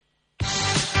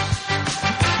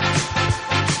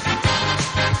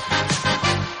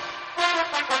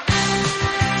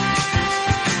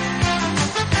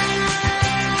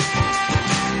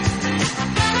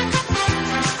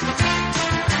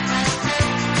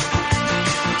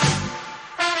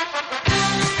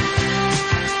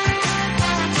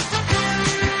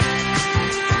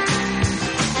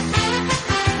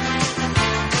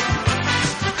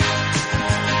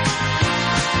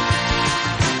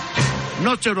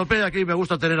noche europea, aquí me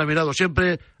gusta tener a mi lado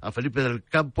siempre a Felipe del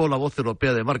Campo, la voz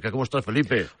europea de Marca. ¿Cómo estás,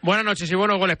 Felipe? Buenas noches y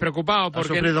buenos goles. Preocupado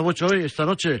porque... ¿Has sufrido mucho hoy, esta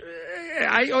noche?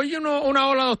 Hay hoy una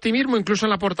ola de optimismo, incluso en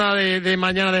la portada de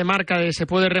mañana de Marca, de se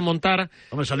puede remontar.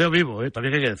 Hombre, salió vivo,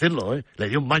 también hay que decirlo, Le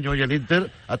dio un baño hoy el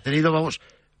Inter, ha tenido,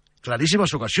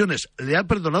 clarísimas ocasiones. Le ha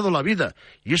perdonado la vida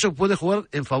y eso puede jugar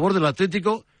en favor del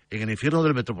Atlético en el infierno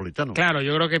del Metropolitano. Claro,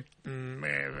 yo creo que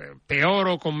peor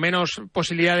o con menos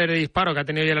posibilidades de disparo que ha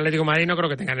tenido hoy el Atlético de Madrid, no creo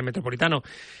que tenga en el Metropolitano.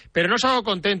 Pero no salgo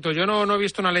contento, yo no he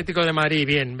visto un Atlético de Madrid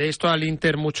bien, he visto al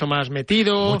Inter mucho más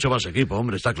metido. Mucho más equipo,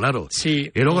 hombre, está claro. Sí.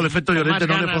 Y luego el efecto Llorente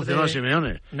no le funcionó a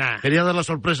Simeone. Nah. Quería dar la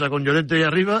sorpresa con Llorente ahí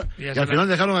arriba y al final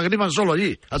dejaron a Griezmann solo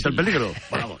allí, ante el peligro.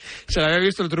 Vamos. Se le había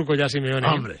visto el truco ya a Simeone.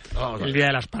 Hombre, el día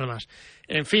de Las Palmas.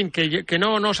 En fin, que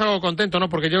no salgo contento, ¿no?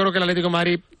 Porque yo creo que el Atlético de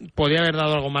Madrid podía haber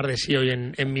dado algo más de sí hoy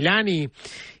en Milán y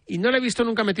no le he visto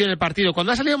nunca metido en el partido.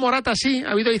 Cuando ha salido Morata, sí,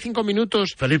 ha habido ahí 5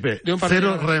 minutos. Felipe, de un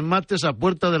partido. 0 remates a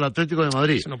puerta del Atlético de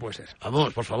Madrid. Eso no puede ser.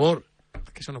 Vamos, por favor.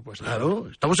 Que eso no puede ser. Claro,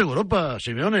 estamos en Europa,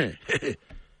 Simeone.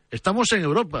 Estamos en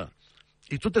Europa.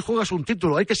 Y tú te juegas un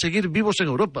título, hay que seguir vivos en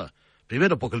Europa.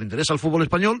 Primero, porque le interesa al fútbol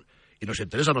español. Y nos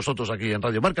interesa a nosotros aquí en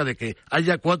Radio Marca de que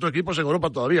haya 4 equipos en Europa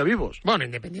todavía vivos. Bueno,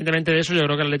 independientemente de eso, yo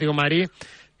creo que el Atlético de Madrid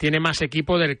tiene más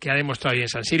equipo del que ha demostrado hoy en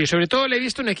San Siro. Y sobre todo le he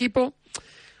visto un equipo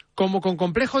como con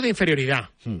complejo de inferioridad,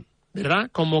 ¿verdad?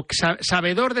 Como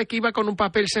sabedor de que iba con un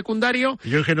papel secundario.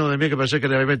 Y yo ingenuo de mí que pensé que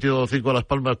le había metido 5 a Las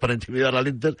Palmas para intimidar al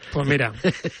Inter. Pues mira.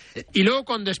 Y luego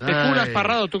cuando especulas,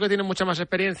 Parrado, tú que tienes mucha más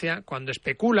experiencia, cuando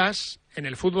especulas, en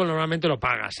el fútbol normalmente lo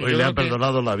pagas. Hoy le han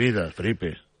perdonado la vida,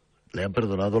 Felipe. Le han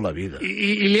perdonado la vida.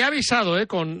 Y le ha avisado,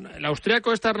 con el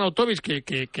austríaco Arnautovic,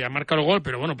 que ha marcado el gol,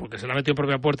 pero bueno, porque se le ha metido en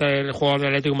propia puerta el jugador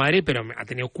del Atlético de Madrid, pero ha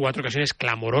tenido 4 ocasiones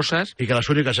clamorosas. Y que las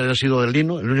únicas hayan sido del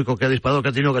Lino, el único que ha disparado, que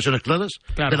ha tenido ocasiones claras,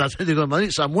 claro, del Atlético de Madrid,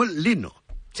 Samuel Lino.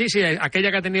 Sí,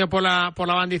 aquella que ha tenido por la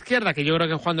banda izquierda, que yo creo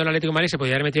que jugando el Atlético de Madrid se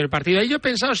podía haber metido en el partido. Y yo he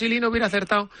pensado, si Lino hubiera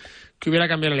acertado, que hubiera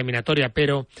cambiado la eliminatoria,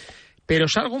 pero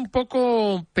salgo un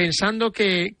poco pensando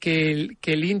que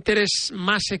el Inter es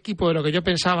más equipo de lo que yo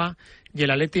pensaba y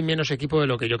el Atleti menos equipo de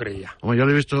lo que yo creía. Bueno, yo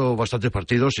le he visto bastantes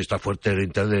partidos y está fuerte el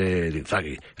Inter de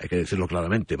Inzaghi, hay que decirlo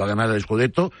claramente. Va a ganar el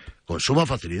Scudetto con suma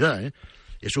facilidad,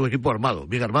 Es un equipo armado,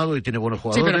 bien armado y tiene buenos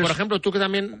jugadores. Sí, pero por ejemplo, tú que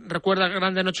también recuerdas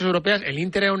grandes noches europeas, el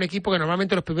Inter era un equipo que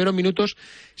normalmente en los primeros minutos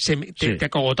te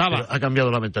acogotaba. Ha cambiado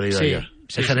la mentalidad ya.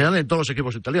 En general en todos los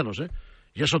equipos italianos,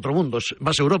 Ya es otro mundo, es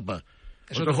más Europa.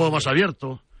 Es otro juego más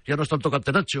abierto, ya no es tanto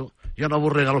catenaccio, ya no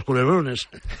aburren a los culebrones.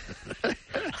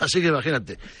 Así que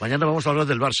imagínate, mañana vamos a hablar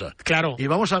del Barça. Claro. Y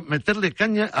vamos a meterle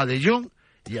caña a De Jong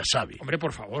y a Xavi. Hombre,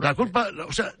 por favor. La culpa,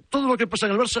 todo lo que pasa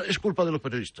en el Barça es culpa de los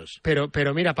periodistas.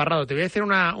 Pero mira, Parrado, te voy a decir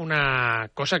una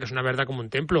cosa que es una verdad como un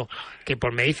templo, que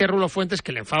me dice Rulo Fuentes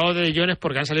que el enfado de Jong es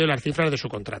porque han salido las cifras de su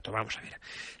contrato. Vamos a ver.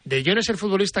 ¿De Jong es el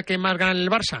futbolista que más gana en el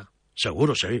Barça?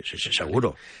 Seguro, sí,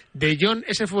 seguro. ¿De Jong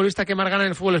es el futbolista que más gana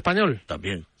en el fútbol español?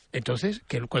 También. Entonces,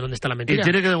 ¿dónde está la mentira? Y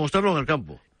tiene que demostrarlo en el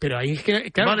campo. Pero ahí es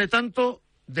que, claro, vale tanto,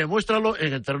 demuéstralo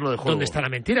en el terreno de juego. ¿Dónde está la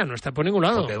mentira? No está por ningún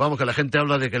lado. Porque vamos, que la gente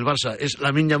habla de que el Barça es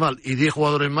Lamine Yamal y 10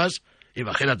 jugadores más,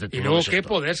 imagínate tú. Y luego qué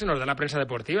poder se nos da la prensa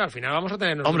deportiva. Al final vamos a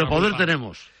tener... Hombre, poder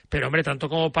tenemos. Pero hombre, tanto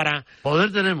como para...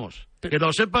 Poder tenemos. Que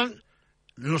lo sepan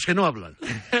los que no hablan.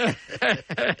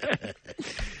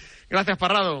 Gracias,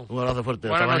 Parrado. Un abrazo fuerte.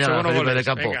 Buenas Hasta mañana, noches, Felipe de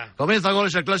Campo. Venga. Comienza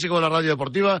Goles, el clásico de la radio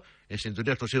deportiva, en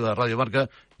sintonía exclusiva de Radio Marca.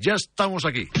 Ya estamos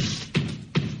aquí.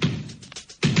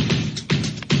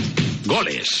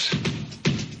 Goles.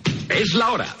 Es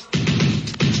la hora.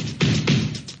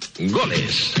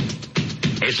 Goles.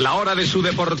 Es la hora de su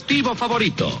deportivo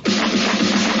favorito.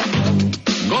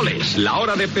 Goles, la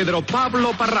hora de Pedro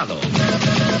Pablo Parrado.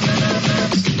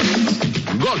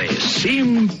 Goles,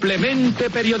 simplemente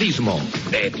periodismo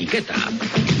de etiqueta.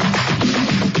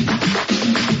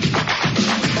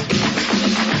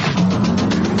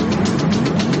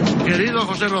 Querido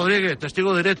José Rodríguez,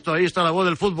 testigo directo, ahí está la voz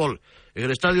del fútbol, en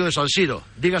el estadio de San Siro.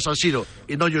 Diga San Siro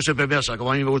y no Giuseppe Meazza,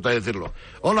 como a mí me gusta decirlo.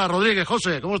 Hola Rodríguez,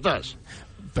 José, ¿cómo estás?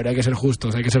 Pero hay que ser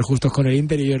justos con el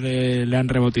Inter y ellos le han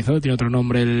rebautizado, tiene otro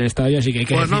nombre el estadio, así que hay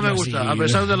que pues no me decirlo gusta, así. A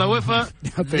pesar de la UEFA,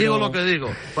 pero... digo lo que digo.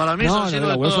 Para mí no, San Siro no,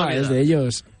 de la UEFA toda la vida. Es de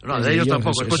ellos. No, de ellos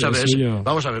tampoco, escúchame,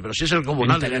 vamos a ver, pero si es el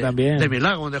comunal de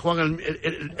Milán, donde juegan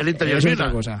el Inter y el Milan.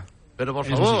 Otra cosa. Pero por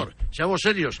favor, seamos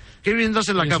serios. ¿Qué bien das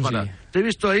en la cámara? Sí. Te he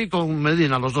visto ahí con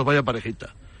Medina, los dos, vaya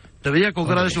parejita. Te veía con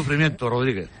cara de sufrimiento,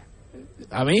 Rodríguez.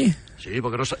 ¿A mí? Sí,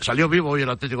 porque no, salió vivo hoy el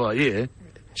Atlético de allí,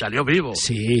 Salió vivo.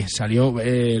 Sí, salió.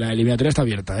 La eliminatoria está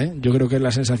abierta, Yo creo que es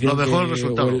la sensación. Lo mejor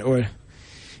resultado.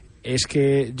 es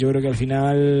que yo creo que al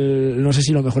final, no sé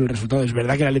si lo mejor el resultado. Es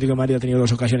verdad que el Atlético de Madrid ha tenido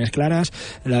 2 ocasiones claras,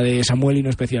 la de Samuelino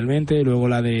especialmente, luego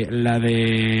la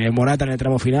de Morata en el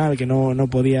tramo final, que no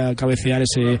podía cabecear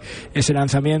ese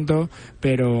lanzamiento,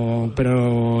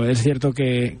 pero es cierto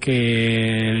que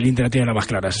el Inter ha tenido las más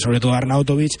claras, sobre todo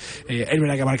Arnautovic. Es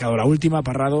verdad que ha marcado la última,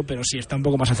 Parrado, pero sí está un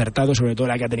poco más acertado, sobre todo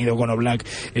la que ha tenido con Oblak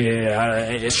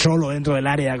solo dentro del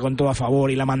área, con todo a favor,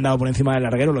 y la ha mandado por encima del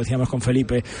larguero. Lo decíamos con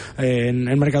Felipe en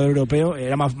el mercado europeo,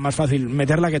 era más fácil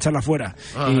meterla que echarla fuera,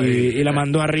 y la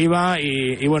mandó arriba,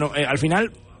 y bueno, al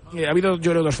final ha habido,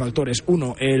 yo creo, 2 factores.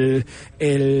 Uno,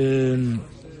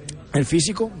 el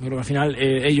físico. Yo creo que al final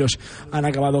ellos han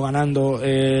acabado ganando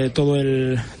todo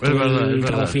el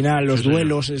tramo final, los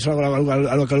duelos, eso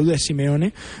a lo que alude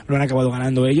Simeone, lo han acabado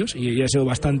ganando ellos, y ha sido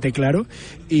bastante claro,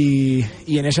 y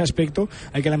en ese aspecto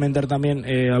hay que lamentar también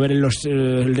a ver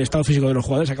el estado físico de los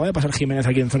jugadores. Acaba de pasar Jiménez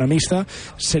aquí en zona mixta,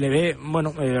 se le ve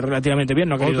relativamente bien,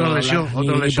 no ha querido otra lesión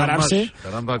pararse.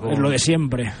 Caramba, es lo de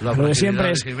siempre, lo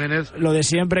de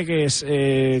siempre, que es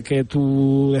que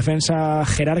tu defensa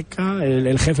jerarca,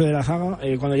 el jefe de la zaga,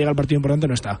 cuando llega el partido importante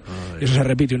no está. Eso se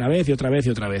repite una vez y otra vez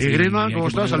y otra vez. ¿Y Griezmann cómo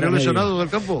está? ¿Salió lesionado del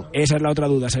campo? Esa es la otra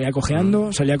duda. Salía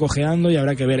cojeando y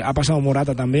habrá que ver. Ha pasado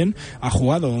Morata también, ha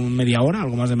jugado media hora,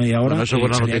 algo más de media hora. Bueno, eso es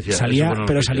buena noticia.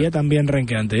 Salía también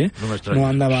renqueante, no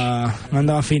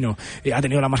andaba fino. Ha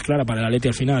tenido la más clara para el Atleti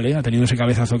al final, ha tenido ese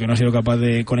cabezazo que no ha sido capaz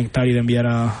de conectar y de enviar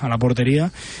a la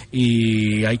portería,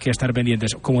 y hay que estar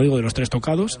pendientes, como digo, de los 3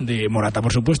 tocados, de Morata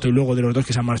por supuesto, y luego de los 2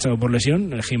 que se han marchado por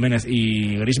lesión, Jiménez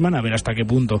y Griezmann, a ver hasta qué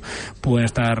punto pueden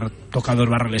estar tocados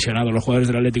 / lesionados los jugadores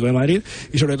del Atlético de Madrid.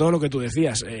 Y sobre todo lo que tú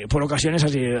decías, por ocasiones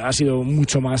ha sido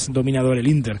mucho más dominador el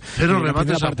Inter. Pero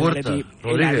remates a puerta,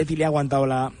 el Atleti le ha aguantado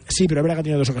sí, pero es verdad que ha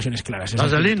tenido 2 ocasiones claras.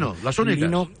 Las de Lino, las únicas.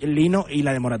 Lino y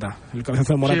la de Morata, el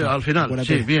cabezazo de Morata. Sí, al final,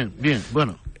 sí, bien,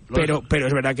 bueno. Pero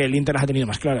es verdad que el Inter las ha tenido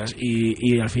más claras,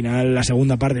 y al final la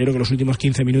segunda parte, yo creo que los últimos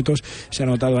 15 minutos se ha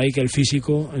notado ahí que el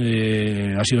físico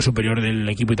ha sido superior del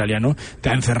equipo italiano, te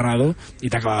ha encerrado y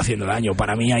te ha acabado haciendo daño.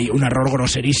 Para mí hay un error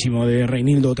groserísimo de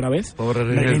Reinildo otra vez.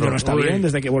 Reinildo no está bien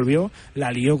desde que volvió,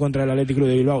 la lió contra el Atlético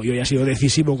de Bilbao y hoy ha sido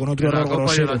decisivo con otro error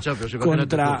grosero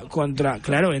contra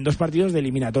claro, en 2 partidos de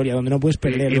eliminatoria donde no puedes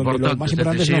perder, donde lo más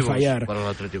importante es no fallar,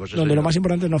 lo más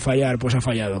importante es no fallar, pues ha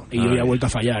fallado y hoy ha vuelto a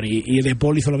fallar, y De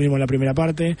Paul hizo lo mismo en la primera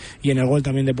parte, y en el gol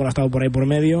también De Paul ha estado por ahí por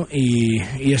medio, y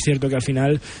es cierto que al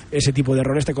final ese tipo de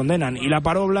errores te condenan, y la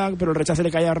paró Black, pero el rechace le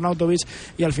cae a Arnautovic,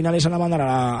 y al final esa la mandan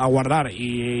a guardar,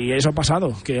 y eso ha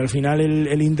pasado, que al final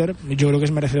el Inter yo creo que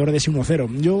es merecedor de ese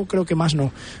 1-0, yo creo que más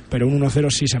no, pero un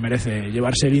 1-0 sí se merece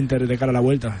llevarse el Inter de cara a la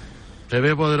vuelta. Te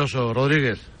veo poderoso,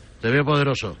 Rodríguez, te veo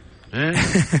poderoso.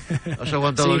 Has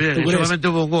aguantado bien. Y solamente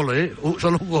hubo un gol,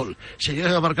 solo un gol. Si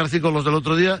llegas a marcar 5 los del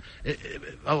otro día,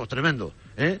 vamos, tremendo.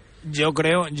 Yo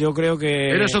creo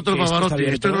que eres otro Pavarotti.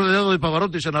 Estoy rodeado de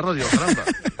Pavarottis en la radio, caramba.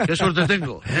 Qué suerte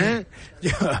tengo,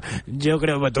 Yo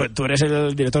creo que tú eres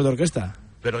el director de orquesta.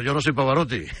 Pero yo no soy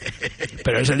Pavarotti.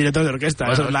 Pero es el director de orquesta.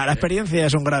 Bueno, la experiencia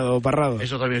es un grado, Parrado.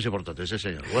 Eso también es importante, sí,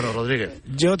 señor. Bueno, Rodríguez.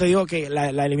 Yo te digo que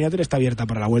la eliminatoria está abierta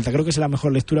para la vuelta. Creo que es la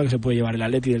mejor lectura que se puede llevar el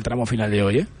Atleti del tramo final de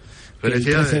hoy,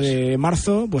 Felicidades. El 13 de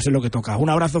marzo, pues es lo que toca. Un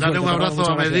abrazo. Dale fuerte, un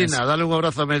abrazo a Medina, gracias. dale un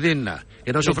abrazo a Medina.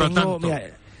 Que no sufra tanto. Mira,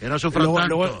 que no sufra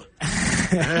tanto.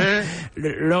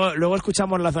 Luego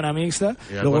escuchamos la zona mixta,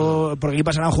 porque aquí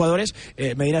pasarán jugadores.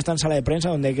 Medina está en sala de prensa,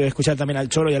 donde hay que escuchar también al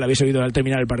Cholo, ya lo habéis oído al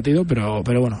terminar el partido, pero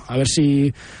bueno, a ver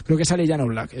si, creo que sale Jan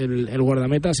Oblak, el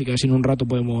guardameta, así que a ver si en un rato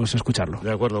podemos escucharlo.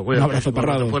 De acuerdo, cuídate. Un abrazo,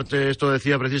 Parrado. Fuerte, esto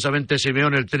decía precisamente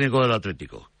Simeone, el técnico del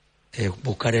Atlético.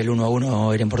 Buscar el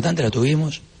 1-1 era importante, lo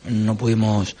tuvimos, no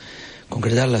pudimos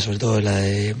concretarla, sobre todo la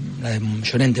de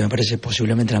Llorente me parece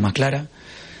posiblemente la más clara,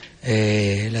 la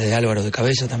de Álvaro de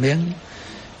cabeza también.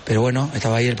 Pero bueno,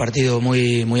 estaba ahí el partido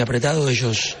muy apretado,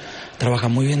 ellos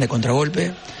trabajan muy bien de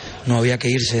contragolpe, no había que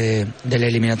irse de la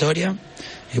eliminatoria,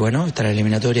 y bueno, está la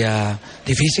eliminatoria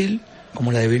difícil,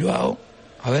 como la de Bilbao,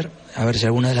 a ver si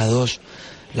alguna de las dos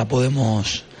la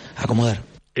podemos acomodar.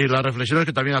 Y las reflexiones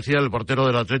que también hacía el portero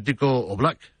del Atlético,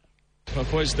 Oblak.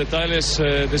 Pues detalles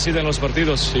deciden los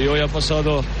partidos, y hoy ha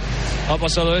pasado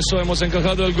eso, hemos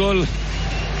encajado el gol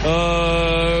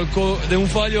de un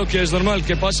fallo que es normal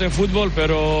que pase en fútbol,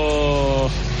 pero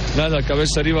nada,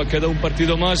 cabeza arriba, queda un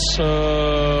partido más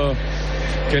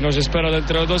que nos espera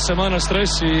dentro de 2 semanas,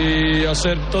 3, y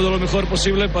hacer todo lo mejor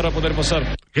posible para poder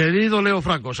pasar. Querido Leo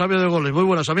Franco, sabio de goles, muy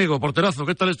buenas, amigo, porterazo,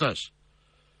 ¿qué tal estás?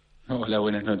 Hola,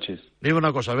 buenas noches. Dime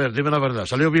una cosa, a ver, dime la verdad,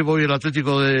 ¿salió vivo hoy el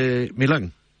Atlético de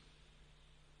Milán?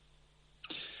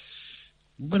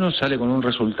 Bueno, sale con un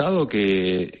resultado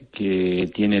que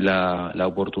tiene la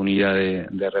oportunidad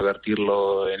de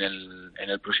revertirlo en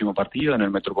el próximo partido, en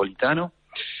el Metropolitano.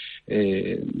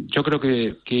 Yo creo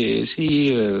que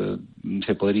sí,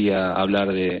 se podría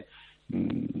hablar de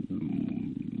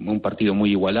un partido muy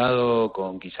igualado,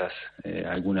 con quizás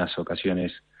algunas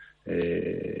ocasiones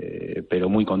pero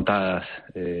muy contadas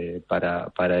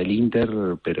para el Inter,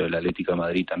 pero el Atlético de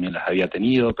Madrid también las había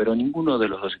tenido, pero ninguno de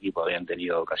los dos equipos habían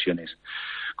tenido ocasiones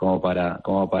como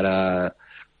para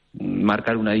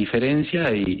marcar una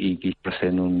diferencia y quizás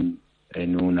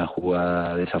en una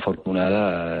jugada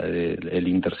desafortunada el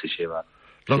Inter se lleva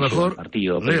el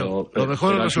partido, Leo, lo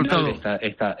mejor el resultado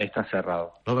está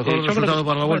cerrado. Lo mejor el resultado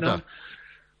para la vuelta. Bueno,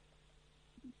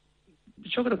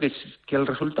 yo creo que el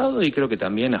resultado, y creo que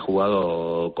también ha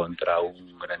jugado contra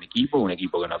un gran equipo, un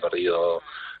equipo que no ha perdido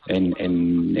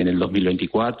en el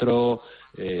 2024,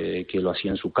 que lo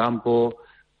hacía en su campo.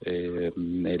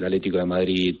 El Atlético de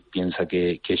Madrid piensa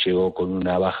que llegó con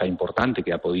una baja importante,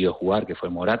 que ha podido jugar, que fue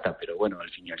Morata, pero bueno, al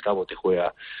fin y al cabo te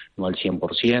juega no al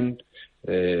 100%.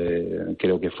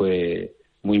 Creo que fue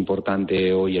muy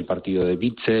importante hoy el partido de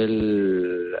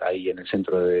Witsel, ahí en el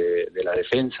centro de la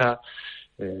defensa.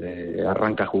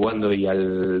 Arranca jugando y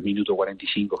al minuto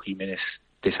 45 Jiménez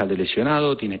te sale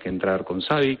lesionado, tienes que entrar con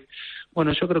Savic.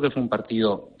 Bueno, yo creo que fue un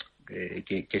partido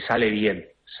que sale bien,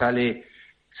 sale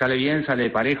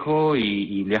parejo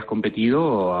y le has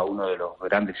competido a uno de los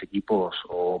grandes equipos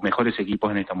o mejores equipos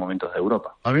en estos momentos de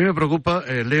Europa. A mí me preocupa,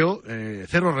 Leo,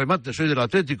 0 remates, soy del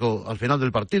Atlético al final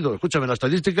del partido. Escúchame, la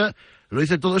estadística lo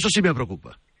dice todo, eso sí me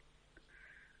preocupa.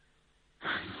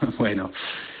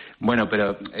 Bueno,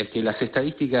 pero es que las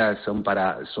estadísticas son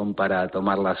para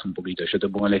tomarlas un poquito. Yo te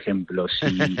pongo el ejemplo,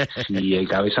 si el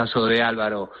cabezazo de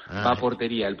Álvaro va a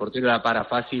portería, el portero la para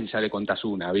fácil, ya le contás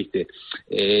una, ¿viste?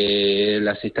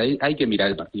 Hay que mirar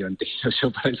el partido entero. Yo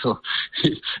para eso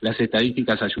las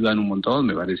estadísticas ayudan un montón,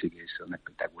 me parece que son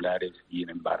espectaculares,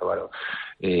 vienen bárbaros,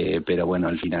 pero bueno,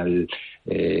 al final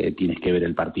tienes que ver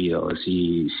el partido.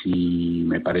 Sí,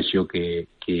 me pareció que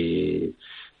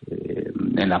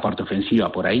en la parte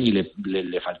ofensiva por ahí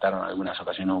le faltaron algunas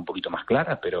ocasiones un poquito más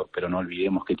claras, pero no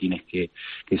olvidemos que tienes que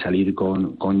salir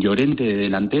con Llorente de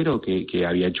delantero, que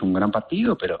había hecho un gran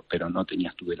partido, pero no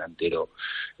tenías tu delantero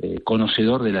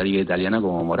conocedor de la liga italiana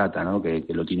como Morata, ¿no? Que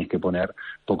lo tienes que poner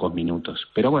pocos minutos.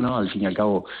 Pero bueno, al fin y al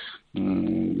cabo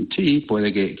sí,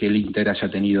 puede que el Inter haya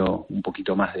tenido un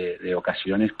poquito más de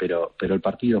ocasiones, pero el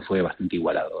partido fue bastante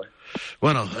igualado.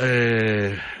 Bueno,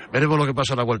 veremos lo que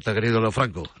pasa a la vuelta, querido Leo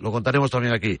Franco. Lo contaremos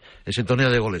también aquí, en Sintonía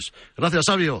de Goles. Gracias,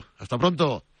 Sabio. Hasta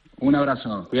pronto. Un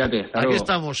abrazo. Cuídate. Hasta luego. Aquí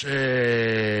estamos,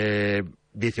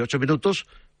 18 minutos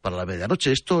para la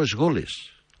medianoche. Esto es Goles.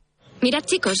 Mirad,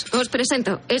 chicos, os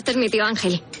presento. Este es mi tío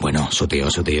Ángel. Bueno, su tío.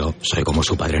 Soy como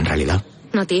su padre en realidad.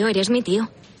 No, tío, eres mi tío.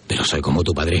 Pero soy como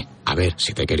tu padre. A ver,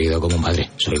 si te he querido como un padre.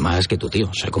 Soy más que tu tío.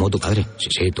 Soy como tu padre.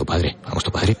 Sí, tu padre. Vamos,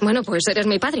 tu padre. Bueno, pues eres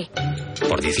mi padre.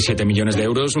 Por 17 millones de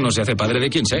euros uno se hace padre de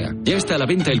quien sea. Ya está a la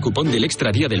venta el cupón del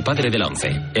Extra Día del Padre de la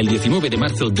ONCE. El 19 de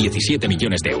marzo, 17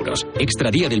 millones de euros.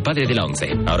 Extra Día del Padre de la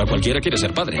ONCE. Ahora cualquiera quiere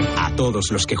ser padre. A todos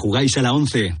los que jugáis a la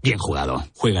ONCE, bien jugado.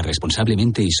 Juega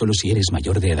responsablemente y solo si eres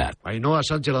mayor de edad. Ainhoa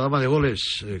Sánchez, la dama de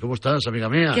goles. ¿Cómo estás, amiga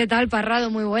mía? ¿Qué tal, Parrado?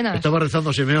 Muy buenas. Estaba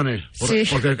rezando Simeone. Sí.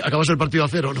 Porque acabas el partido a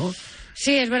 0, ¿no?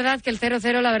 Sí, es verdad que el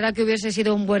 0-0 la verdad que hubiese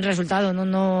sido un buen resultado.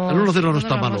 No, el 1-0 no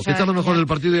está malo. Quizá lo mejor del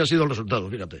partido ya ha sido el resultado,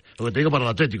 fíjate. Lo que te digo para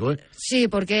el Atlético, ¿eh? Sí,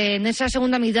 porque en esa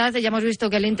segunda mitad ya hemos visto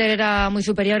que el Inter era muy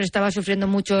superior, estaba sufriendo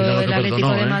mucho el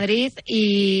Atlético de Madrid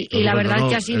y la verdad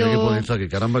que ha sido...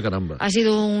 Caramba. Ha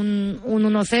sido un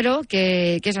 1-0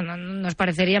 que eso nos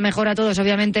parecería mejor a todos,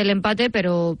 obviamente, el empate,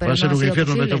 pero va a ser no un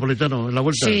infierno posible. Metropolitano en la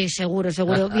vuelta. Sí, seguro.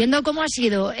 Viendo cómo ha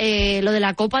sido lo de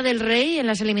la Copa del Rey en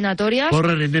las eliminatorias...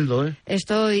 Corre Reinildo, ¿eh?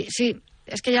 Sí,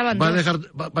 es que ya van dos.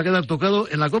 Va a quedar tocado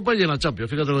en la Copa y en la Champions,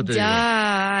 fíjate lo que te digo.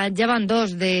 Ya van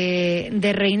dos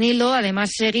de Reinildo,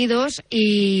 además seguidos,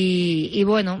 y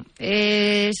bueno,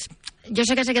 yo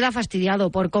sé que se queda fastidiado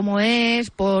por cómo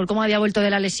había vuelto de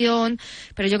la lesión,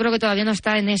 pero yo creo que todavía no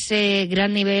está en ese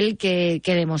gran nivel que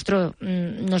demostró.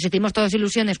 Nos hicimos todos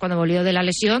ilusiones cuando volvió de la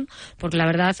lesión, porque la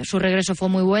verdad su regreso fue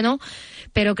muy bueno,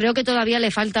 pero creo que todavía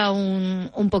le falta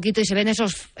un poquito y se ven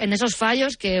en esos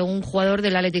fallos que un jugador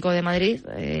del Atlético de Madrid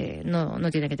no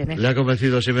tiene que tener. ¿Le ha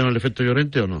convencido a Simeone el efecto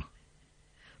Llorente o no?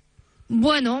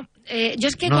 Bueno, yo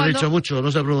es que no ha dicho mucho,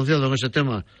 no se ha pronunciado en ese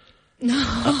tema.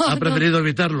 Ha preferido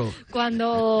evitarlo.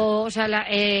 Cuando, o sea,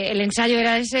 el ensayo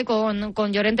era ese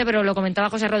con Llorente, pero lo comentaba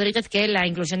José Rodríguez que la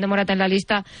inclusión de Morata en la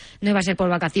lista no iba a ser por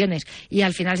vacaciones. Y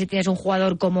al final, si tienes un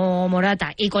jugador como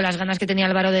Morata y con las ganas que tenía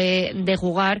Álvaro de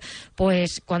jugar,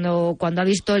 pues cuando ha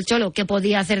visto el Cholo que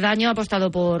podía hacer daño, ha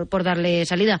apostado por darle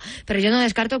salida. Pero yo no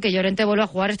descarto que Llorente vuelva a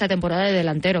jugar esta temporada de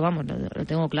delantero, vamos, lo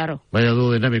tengo claro. Vaya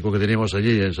dúo dinámico que teníamos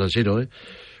allí en San Siro, ¿eh?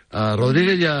 A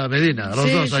Rodríguez y a Medina, a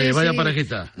los dos ahí, vaya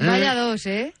parejita. Vaya dos,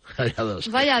 ¿eh?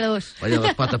 Vaya dos. Vaya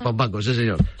dos patas para un banco, sí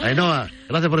señor. Ainhoa,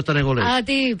 gracias por estar en Goles. A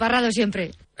ti, Parrado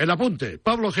siempre. El apunte,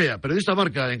 Pablo Gea, periodista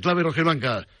Marca, en clave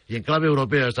rojiblanca y en clave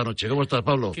europea esta noche. ¿Cómo estás,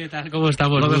 Pablo? ¿Qué tal? ¿Cómo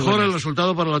estamos? Lo mejor el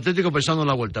resultado para el Atlético pensando en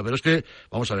la vuelta, pero es que,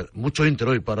 vamos a ver, mucho Inter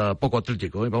hoy para poco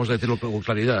Atlético, ¿eh? Vamos a decirlo con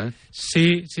claridad, ¿eh?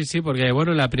 Sí, porque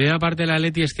bueno, en la primera parte del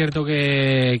Atleti es cierto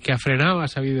que ha frenado, ha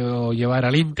sabido llevar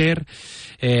al Inter,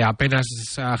 apenas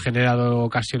ha generado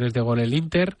ocasiones de gol el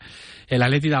Inter. El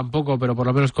Atleti tampoco, pero por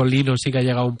lo menos con Lino sí que ha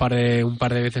llegado un par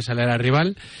de veces a leer al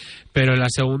rival. Pero en la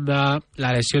segunda,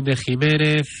 la lesión de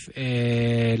Jiménez...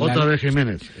 Otra vez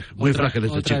Jiménez. Muy frágil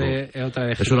este chico. Otra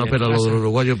de es una pena lo del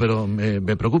uruguayo, pero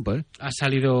me preocupa, ¿eh? Ha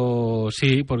salido,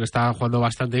 sí, porque está jugando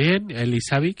bastante bien, él y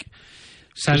Savic.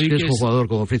 Es que es un jugador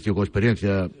con oficio, con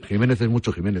experiencia. Jiménez es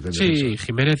mucho Jiménez. Sí,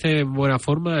 Jiménez en buena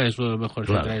forma es uno de los mejores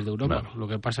centrales de Europa. Claro. Lo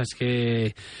que pasa es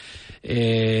que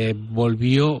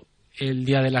volvió el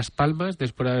día de Las Palmas,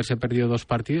 después de haberse perdido 2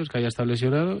 partidos, que había estado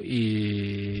lesionado,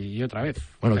 y otra vez.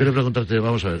 Bueno, quiero preguntarte,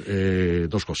 vamos a ver,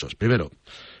 2 cosas. Primero,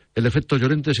 ¿el efecto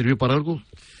Llorente sirvió para algo?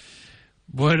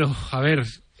 Bueno, a ver,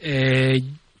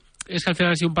 es que al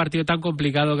final ha sido un partido tan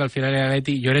complicado que al final el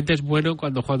Atleti, Llorente es bueno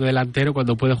cuando juega delantero,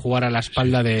 cuando puede jugar a la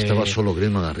espalda de... Estaba solo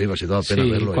Griezmann arriba, si daba pena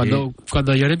verlo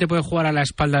cuando Llorente puede jugar a la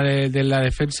espalda de la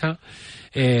defensa,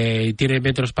 tiene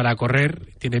metros para correr,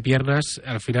 tiene piernas,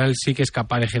 al final sí que es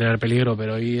capaz de generar peligro,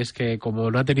 pero hoy es que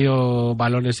como no ha tenido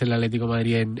balones el Atlético de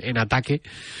Madrid en ataque,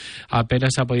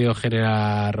 apenas ha podido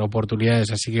generar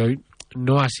oportunidades, así que hoy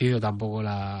no ha sido tampoco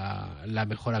la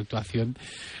mejor actuación,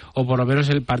 o por lo menos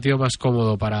el partido más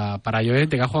cómodo para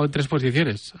Llorente, que ha jugado en 3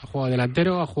 posiciones. Ha jugado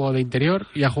delantero, ha jugado de interior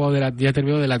y ha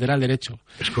terminado de lateral derecho.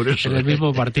 Es curioso. En el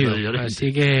mismo partido.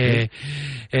 Así que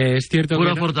es cierto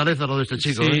pura fortaleza lo de este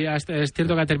chico. Sí, es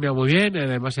cierto que ha terminado muy bien.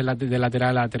 Además, de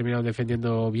lateral ha terminado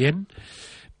defendiendo bien.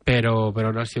 Pero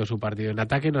no ha sido su partido en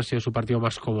ataque, no ha sido su partido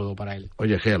más cómodo para él.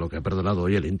 Oye, Gea, lo que ha perdonado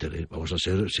hoy el Inter, vamos a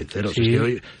ser sinceros. Sí. Es que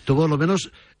hoy tuvo lo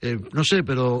menos, no sé,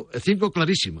 pero 5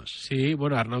 clarísimas. Sí,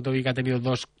 bueno, Arnautovic ha tenido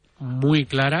 2 muy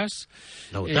claras.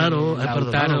 Lautaro ha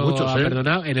perdonado muchos, ha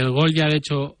perdonado. En el gol ya, de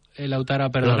hecho, Lautaro ha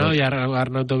perdonado, claro. Y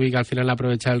Arnautovic al final ha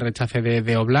aprovechado el rechace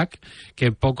de Oblak,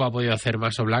 que poco ha podido hacer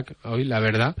más Oblak hoy, la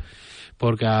verdad,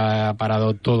 porque ha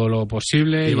parado todo lo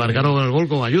posible. Y marcaron el gol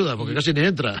con ayuda, porque casi ni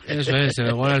entra. Eso es,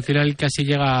 el gol al final casi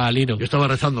llega a Lino. Yo estaba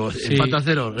rezando, empate a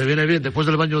 0, le viene bien, después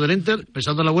del baño del Inter,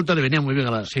 pensando en la vuelta, le venía muy bien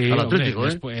al Atlético.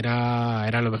 Hombre,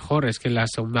 era lo mejor, es que en la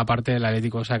segunda parte del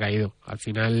Atlético se ha caído. Al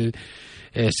final...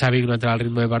 Savic no entra al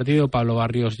ritmo de partido, Pablo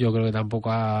Barrios yo creo que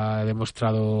tampoco ha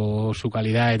demostrado su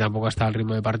calidad y tampoco está al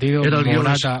ritmo de partido. ¿Era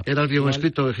el guión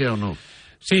escrito de Gea o no?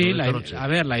 Sí, la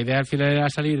idea al final era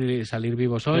salir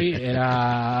vivos hoy,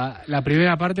 era la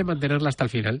primera parte mantenerla hasta el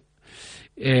final.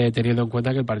 Teniendo en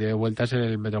cuenta que el partido de vuelta es en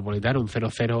el Metropolitano, un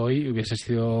 0-0 hoy hubiese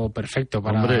sido perfecto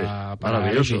para... Hombre,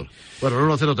 maravilloso. Bueno, el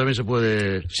 1-0 también se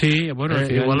puede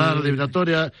igualar la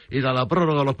eliminatoria, ir a la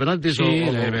prórroga, a los penaltis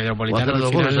el Metropolitano al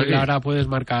final ahora puedes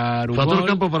marcar un Factor gol.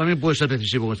 Campo para mí puede ser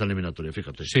decisivo en esta eliminatoria,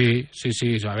 fíjate. Sí,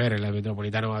 a ver, en el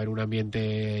Metropolitano va a haber un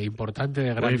ambiente importante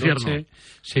de gran infierno. noche.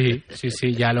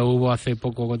 Sí, ya lo hubo hace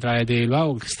poco contra el Athletic Bilbao,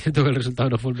 aunque es cierto que el resultado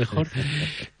no fue el mejor,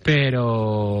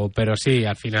 pero sí,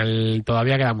 al final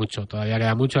todavía queda mucho.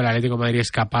 El Atlético de Madrid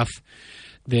es capaz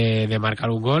de marcar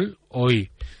un gol. Hoy,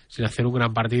 sin hacer un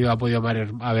gran partido, ha podido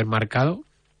haber marcado.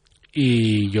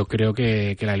 Y yo creo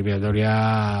que la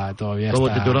eliminatoria todavía ¿Cómo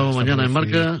está... titulamos mañana en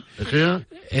Marca, Egea?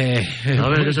 A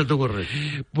ver, ¿qué se te ocurre?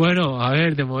 Bueno, a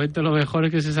ver, de momento lo mejor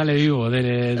es que se sale vivo.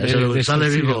 Sale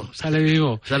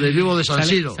vivo de San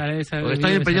Siro. Porque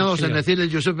están empeñados en decirle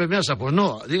Giuseppe Meazza. Pues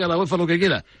no, diga la UEFA lo que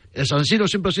quiera. El San Siro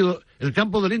siempre ha sido el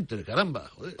campo del Inter, caramba.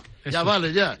 Joder. Ya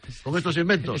vale, con estos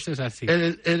inventos. Eso es así.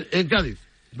 En Cádiz.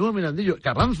 No, Mirandillo,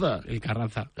 Carranza. El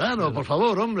Carranza. Claro, por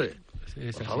favor, hombre.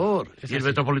 Por favor. Y el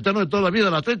Metropolitano de toda la vida,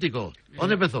 el Atlético.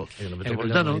 ¿Dónde empezó? En el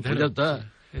Metropolitano, pues ya está.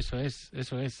 Eso es.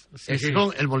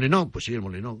 El Molinón, pues sí, el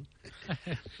Molinón.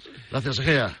 Gracias,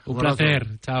 Egea. Un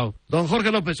placer, chao. Don Jorge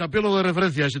López, ampliólogo de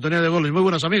referencia en sintonía de goles. Muy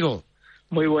buenas, amigo.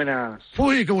 Muy buenas.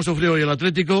 Uy, cómo sufrió hoy el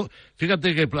Atlético.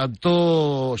 Fíjate que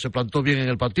se plantó bien en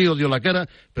el partido, dio la cara,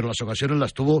 pero las ocasiones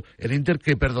las tuvo el Inter,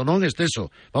 que perdonó en exceso.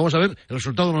 Vamos a ver, el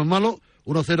resultado no es malo,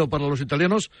 1-0 para los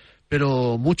italianos,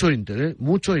 pero mucho Inter,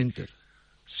 mucho Inter.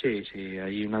 Sí,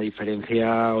 hay una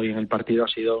diferencia, hoy en el partido ha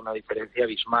sido una diferencia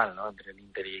abismal, ¿no?, entre el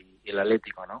Inter y el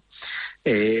Atlético, ¿no?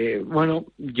 Bueno,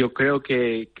 yo creo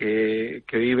que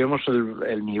hoy vemos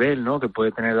el nivel, ¿no?, que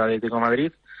puede tener el Atlético de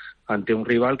Madrid ante un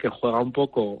rival que juega un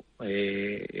poco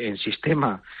en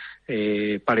sistema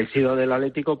parecido al del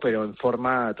Atlético, pero en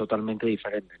forma totalmente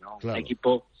diferente, ¿no? Claro. Un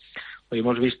equipo, hoy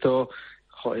hemos visto,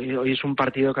 hoy es un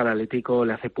partido que al Atlético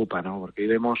le hace pupa, ¿no? Porque hoy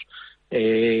vemos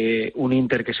un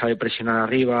Inter que sabe presionar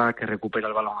arriba, que recupera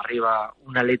el balón arriba,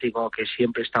 un Atlético que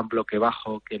siempre está en bloque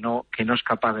bajo, que no es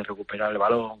capaz de recuperar el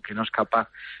balón, que no es capaz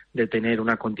de tener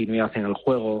una continuidad en el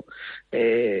juego,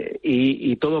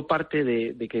 y todo parte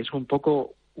de que es un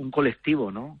poco un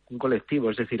colectivo, ¿no? Un colectivo.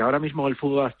 Es decir, ahora mismo el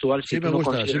fútbol actual... Sí, me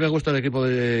gusta el equipo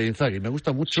de Inzaghi, me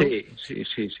gusta mucho. Sí.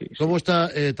 Cómo está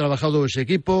trabajado ese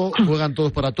equipo, juegan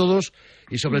todos para todos,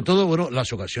 y sobre todo, bueno,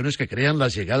 las ocasiones que crean,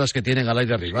 las llegadas que tienen al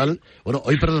área rival. Bueno,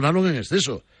 hoy perdonaron en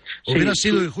exceso. Hubiera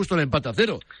sido injusto el empate a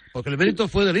 0, porque el mérito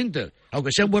fue del Inter,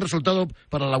 aunque sea un buen resultado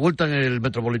para la vuelta en el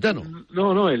Metropolitano.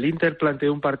 No, el Inter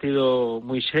planteó un partido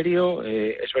muy serio.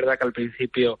 Es verdad que al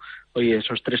principio, oye,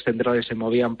 esos tres centrales se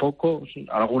movían poco,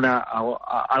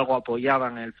 algo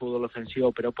apoyaban en el fútbol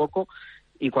ofensivo, pero poco.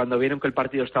 Y cuando vieron que el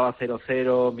partido estaba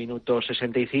 0-0, minuto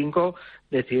 65,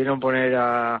 decidieron poner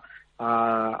a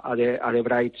De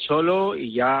Vrij solo,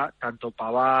 y ya tanto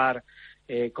Pavard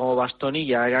como Bastoni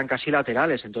ya eran casi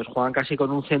laterales, entonces juegan casi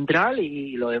con un central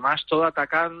y lo demás todo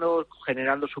atacando,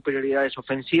 generando superioridades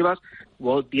ofensivas.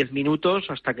 Hubo 10 minutos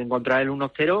hasta que encontrara el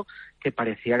 1-0, que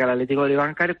parecía que el Atlético le iban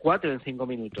a caer 4 en 5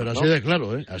 minutos. Pero ¿no? así de claro,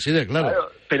 así de claro.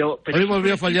 Pero hoy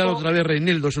volvió a fallar otra vez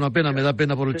Reinildo, es una pena, me da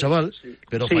pena por el chaval,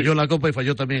 pero falló en la Copa y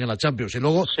falló también en la Champions. Y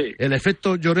luego el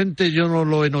efecto Llorente yo no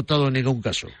lo he notado en ningún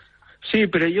caso. Sí,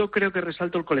 pero yo creo que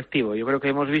resalto el colectivo. Yo creo que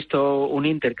hemos visto un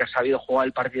Inter que ha sabido jugar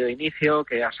el partido de inicio,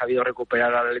 que ha sabido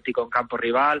recuperar al Atlético en campo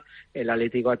rival. El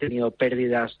Atlético ha tenido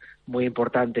pérdidas muy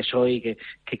importantes hoy, que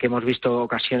hemos visto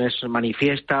ocasiones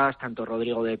manifiestas, tanto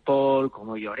Rodrigo de Paul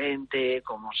como Llorente,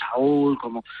 como Saúl,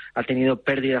 como ha tenido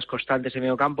pérdidas constantes en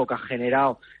medio campo que ha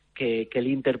generado que el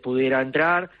Inter pudiera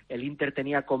entrar. El Inter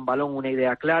tenía con balón una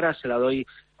idea clara, se la doy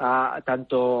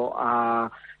tanto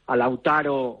a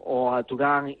Lautaro o a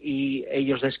Turán, y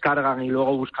ellos descargan y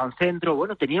luego buscan centro.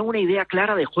 Bueno, tenían una idea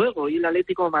clara de juego, y el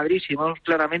Atlético de Madrid, si vemos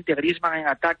claramente, Griezmann en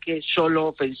ataque, solo,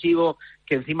 ofensivo,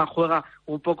 que encima juega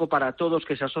un poco para todos,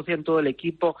 que se asocia en todo el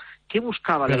equipo. ¿Qué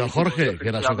buscaba? Pero Jorge,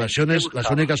 que las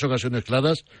únicas ocasiones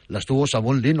claras las tuvo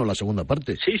Samuel Lino en la segunda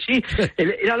parte. Sí,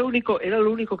 era lo único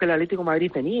que el Atlético de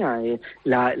Madrid tenía.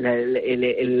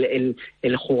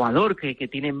 El jugador que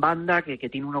tiene en banda, que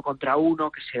tiene 1 contra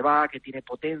 1, que se va, que tiene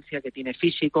potencia, que tiene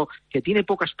físico, que tiene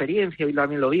poca experiencia, y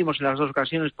también lo vimos en las dos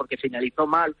ocasiones porque finalizó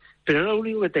mal, pero era lo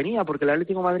único que tenía, porque el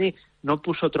Atlético de Madrid no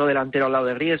puso otro delantero al lado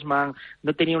de Griezmann,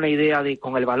 no tenía una idea de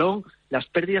con el balón. Las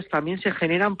pérdidas también se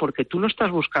generan porque tú no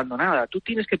estás buscando nada. Tú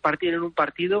tienes que partir en un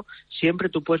partido, siempre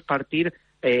tú puedes partir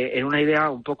en una idea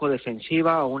un poco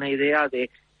defensiva o una idea de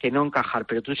que no encajar,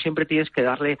 pero tú siempre tienes que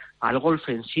darle algo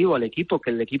ofensivo al equipo, que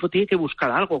el equipo tiene que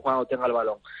buscar algo cuando tenga el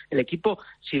balón. El equipo,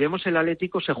 si vemos el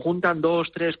Atlético, se juntan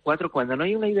 2, 3, 4, cuando no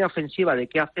hay una idea ofensiva de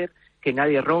qué hacer, que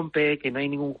nadie rompe, que no hay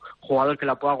ningún jugador que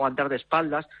la pueda aguantar de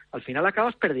espaldas, al final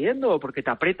acabas perdiendo, porque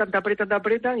te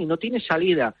apretan y no tienes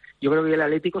salida. Yo creo que el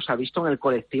Atlético se ha visto en el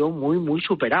colectivo muy, muy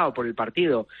superado por el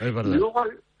partido. Es verdad.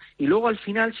 Y luego al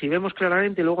final, si vemos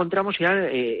claramente, luego entramos ya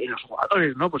en los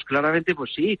jugadores, ¿no? Pues claramente,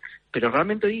 pues sí, pero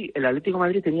realmente hoy el Atlético de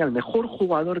Madrid tenía el mejor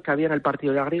jugador que había en el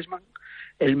partido de Griezmann,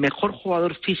 el mejor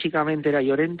jugador físicamente era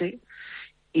Llorente,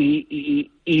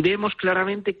 y vemos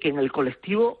claramente que en el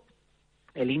colectivo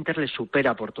el Inter le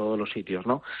supera por todos los sitios,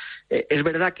 ¿no? Es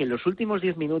verdad que en los últimos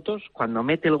 10 minutos, cuando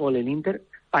mete el gol el Inter,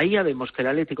 ahí ya vemos que el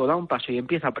Atlético da un paso y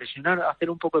empieza a presionar, a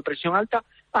hacer un poco de presión alta,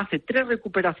 hace 3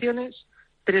 recuperaciones,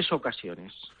 3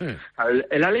 ocasiones.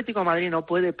 El Atlético de Madrid no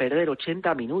puede perder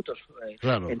 80 minutos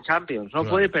en Champions, no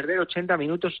puede perder 80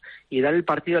 minutos y dar el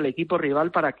partido al equipo rival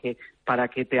para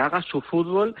que te haga su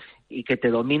fútbol y que te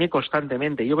domine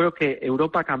constantemente. Yo creo que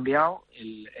Europa ha cambiado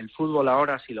el fútbol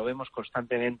ahora, si lo vemos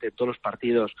constantemente en todos los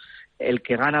partidos, el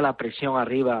que gana la presión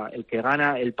arriba, el que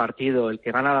gana el partido, el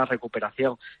que gana la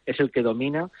recuperación, es el que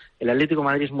domina. El Atlético de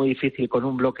Madrid es muy difícil con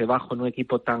un bloque bajo en un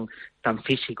equipo tan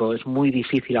físico, es muy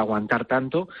difícil aguantar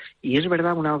tanto. Y es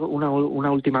verdad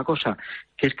una última cosa,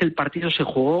 que es que el partido se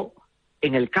jugó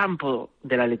en el campo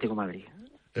del Atlético de Madrid.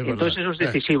 Entonces eso es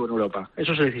decisivo en Europa,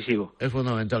 eso es decisivo. Es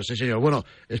fundamental, sí señor. Bueno,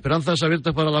 ¿esperanzas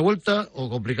abiertas para la vuelta o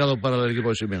complicado para el equipo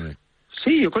de Simeone?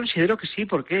 Sí, yo considero que sí.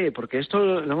 ¿Por qué? Porque esto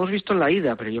lo hemos visto en la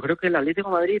ida, pero yo creo que el Atlético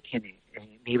de Madrid tiene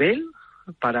nivel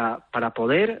para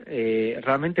poder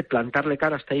realmente plantarle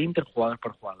cara a este Inter jugador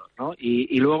por jugador, ¿no?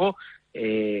 Y luego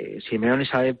Simeone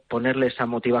sabe ponerle esa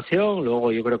motivación.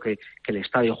 Luego yo creo que el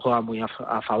estadio juega muy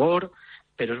a favor.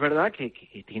 Pero es verdad que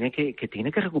tiene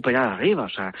que recuperar arriba. O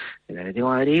sea, el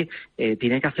Atlético de Madrid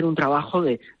tiene que hacer un trabajo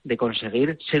de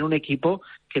conseguir ser un equipo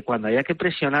que cuando haya que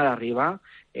presionar arriba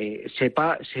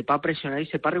sepa presionar y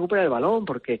sepa recuperar el balón,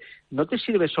 porque no te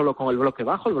sirve solo con el bloque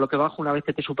bajo. El bloque bajo, una vez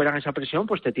que te superan esa presión,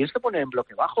 pues te tienes que poner en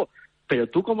bloque bajo. Pero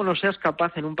tú, como no seas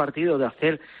capaz en un partido de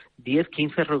hacer 10,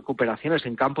 15 recuperaciones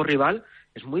en campo rival,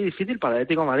 es muy difícil para el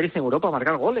Atlético de Madrid en Europa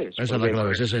marcar goles. Esa es la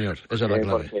clave, sí señor, esa es la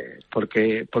clave.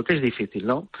 Porque es difícil,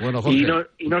 ¿no? Bueno,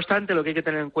 y no obstante, lo que hay que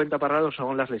tener en cuenta, Parrado,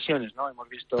 son las lesiones, ¿no? Hemos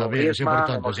visto también Griezmann, es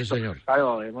importante, sí señor.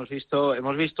 Claro, hemos visto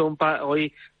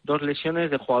hoy 2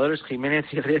 lesiones de jugadores. Jiménez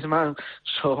y Griezmann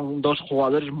son 2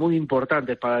 jugadores muy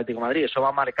importantes para el Atlético de Madrid. Eso va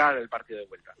a marcar el partido de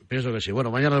vuelta. Pienso que sí.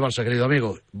 Bueno, mañana el Barça, querido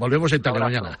amigo. Volvemos a Italia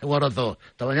mañana. Un abrazo.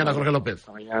 Hasta mañana, Jorge López.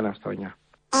 Hasta mañana.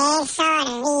 Es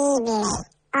horrible.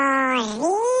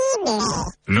 Horrible.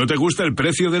 ¿No te gusta el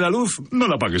precio de la luz? No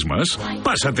la pagues más.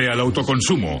 Pásate al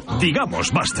autoconsumo.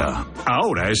 Digamos basta.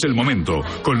 Ahora es el momento.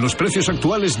 Con los precios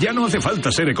actuales ya no hace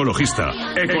falta ser ecologista.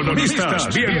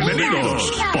 Economistas,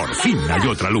 bienvenidos. Por fin hay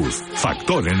otra luz.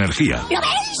 Factor Energía. ¿Lo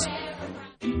ves?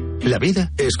 La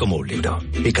vida es como un libro,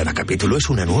 y cada capítulo es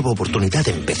una nueva oportunidad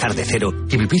de empezar de cero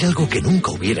y vivir algo que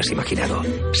nunca hubieras imaginado.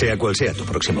 Sea cual sea tu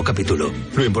próximo capítulo,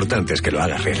 lo importante es que lo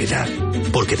hagas realidad.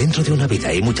 Porque dentro de una vida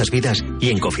hay muchas vidas, y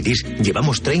en Cofidis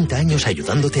llevamos 30 años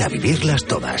ayudándote a vivirlas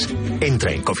todas.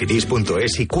 Entra en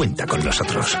cofidis.es y cuenta con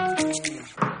nosotros.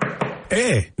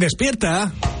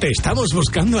 ¡Despierta! Te estamos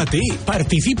buscando a ti.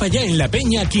 Participa ya en la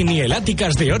Peña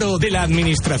Quinieláticas de Oro de la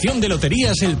Administración de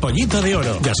Loterías El Pollito de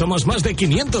Oro. Ya somos más de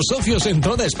 500 socios en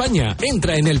toda España.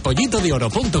 Entra en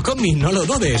elpollitodeoro.com y no lo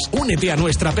dudes. Únete a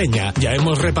nuestra peña. Ya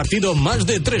hemos repartido más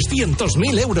de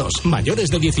 300.000 euros. Mayores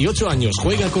de 18 años.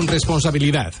 Juega con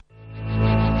responsabilidad.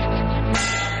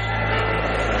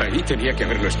 Ahí tenía que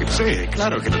haberlo esquivado. Sí,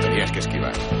 claro que lo tenías que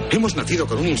esquivar. Hemos nacido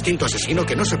con un instinto asesino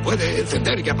que no se puede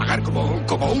encender y apagar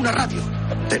como una radio.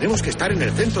 Tenemos que estar en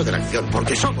el centro de la acción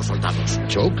porque somos soldados.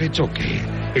 Choque, choque.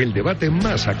 El debate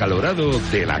más acalorado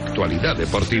de la actualidad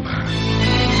deportiva.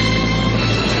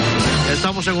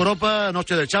 Estamos en Europa,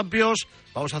 noche de Champions.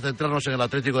 Vamos a centrarnos en el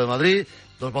Atlético de Madrid.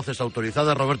 2 voces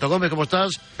autorizadas. Roberto Gómez, ¿cómo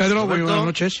estás? Pedro, Roberto, muy buenas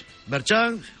noches.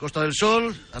 Merchan, Costa del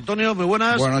Sol. Antonio, muy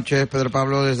buenas. Buenas noches, Pedro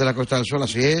Pablo, desde la Costa del Sol,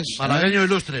 así es. Malagueño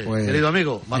ilustre, querido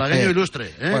amigo. Malagueño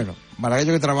ilustre. Bueno,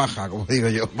 malagueño que trabaja, como digo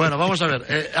yo. Bueno, vamos a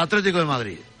ver. Atlético de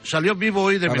Madrid. Salió vivo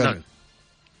hoy de Milán.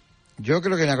 Yo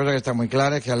creo que hay una cosa que está muy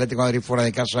clara, es que el Atlético de Madrid fuera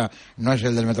de casa no es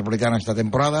el del Metropolitano esta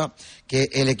temporada, que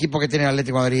el equipo que tiene el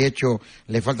Atlético de Madrid hecho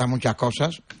le faltan muchas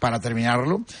cosas para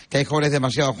terminarlo, que hay jóvenes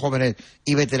demasiado jóvenes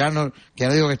y veteranos que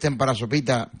no digo que estén para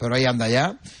sopita, pero ahí anda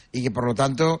ya, y que por lo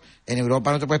tanto en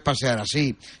Europa no te puedes pasear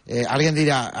así. Alguien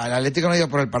dirá, el Atlético no ha ido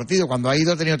por el partido, cuando ha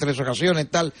ido ha tenido 3 ocasiones,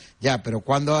 tal, ya, pero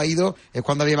cuando ha ido es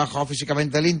cuando había bajado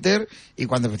físicamente el Inter y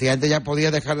cuando efectivamente ya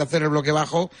podía dejar de hacer el bloque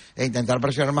bajo e intentar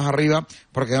presionar más arriba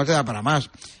porque no te da para más.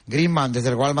 Griezmann, desde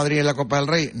el Real Madrid en la Copa del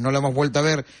Rey, no lo hemos vuelto a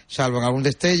ver, salvo en algún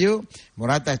destello.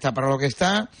 Morata está para lo que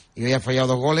está, y hoy ha fallado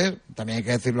 2 goles, también hay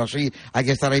que decirlo así, hay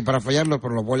que estar ahí para fallarlos,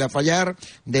 pero los vuelve a fallar.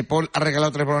 De Paul ha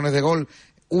regalado 3 balones de gol,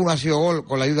 uno ha sido gol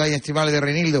con la ayuda inestimable de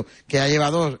Reinildo, que ya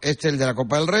lleva 2, el de la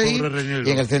Copa del Rey. Y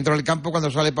en el centro del campo, cuando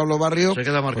sale Pablo Barrio, se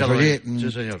queda marcado, pues, oye,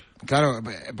 sí señor. Claro,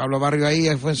 Pablo Barrio ahí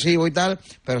es ofensivo y tal,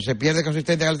 pero se pierde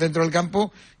consistencia en el centro del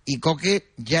campo, y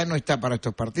Coque ya no está para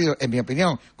estos partidos, en mi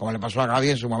opinión, como le pasó a Gavi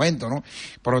en su momento, ¿no?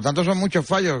 Por lo tanto, son muchos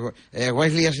fallos.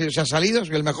 Wesley se ha salido, es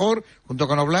el mejor, junto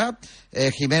con Oblak.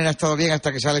 Jiménez ha estado bien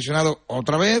hasta que se ha lesionado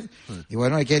otra vez. Y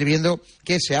bueno, hay que ir viendo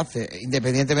qué se hace,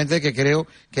 independientemente de que creo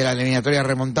que la eliminatoria es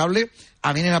remontable.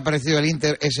 A mí me ha parecido el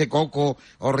Inter, ese Coco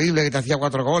horrible que te hacía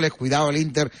 4 goles. Cuidado, el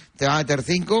Inter te va a meter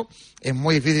 5. Es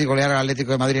muy difícil golear al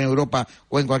Atlético de Madrid en Europa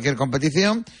o en cualquier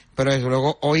competición, pero desde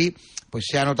luego hoy pues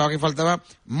se ha notado que faltaba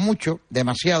mucho,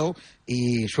 demasiado,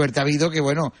 y suerte ha habido que,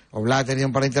 bueno, Oblak ha tenido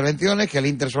un par de intervenciones, que el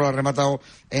Inter solo ha rematado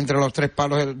entre los 3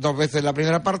 palos 2 veces en la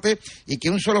primera parte, y que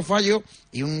un solo fallo,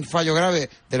 y un fallo grave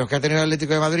de los que ha tenido el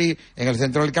Atlético de Madrid en el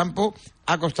centro del campo,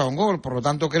 ha costado un gol. Por lo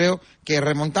tanto, creo que es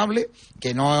remontable,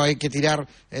 que no hay que tirar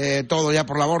todo ya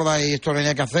por la borda y esto no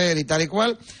hay que hacer y tal y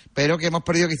cual, pero que hemos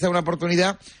perdido quizá una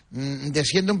oportunidad de,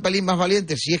 siendo un pelín más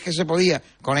valiente, si es que se podía,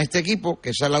 con este equipo, que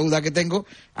esa es la duda que tengo,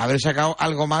 haber sacado sacado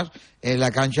algo más en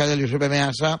la cancha del Giuseppe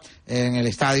Meazza en el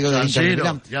estadio del Inter de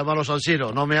Milán. Llámalo San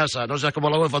Siro, no Meazza, no seas como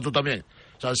la UEFA tú también.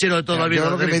 San Siro de toda la vida. Yo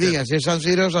lo que me digas, si es San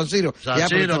Siro, San Siro. Ya,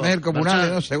 pero también el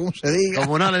Comunale, ¿no? Según se diga.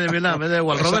 Comunale de Milán, me da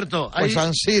igual. Pues, Roberto, pues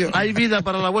San Siro. ¿hay vida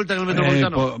para la vuelta en el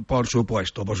Metropolitano? Por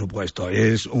supuesto.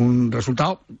 Es un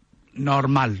resultado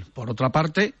normal, por otra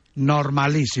parte,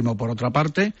 normalísimo, por otra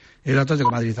parte. El Atlético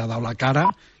de Madrid ha dado la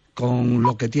cara con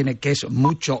lo que tiene, que es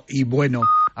mucho y bueno.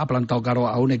 Ha plantado caro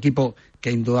a un equipo que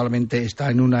indudablemente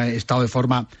está en un estado de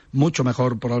forma mucho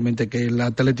mejor probablemente que el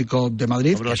Atlético de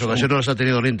Madrid. Pero las ocasiones las ha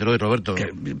tenido el Inter hoy, Roberto.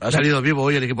 Ha salido vivo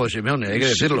hoy el equipo de Simeone, hay que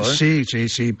decirlo, ¿eh?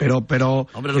 Sí, pero...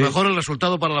 Hombre, lo mejor es el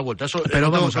resultado para la vuelta. Eso,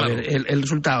 pero vamos a ver, el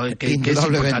resultado, que es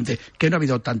importante, que no ha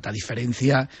habido tanta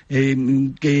diferencia,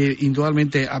 que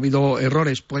indudablemente ha habido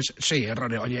errores, pues sí,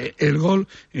 errores. Oye, el gol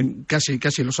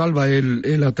casi lo salva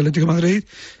el Atlético de Madrid,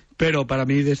 pero para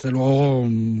mí, desde luego,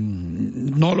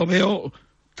 no lo veo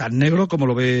tan negro como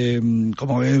lo ve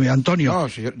Antonio. No,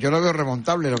 si yo lo veo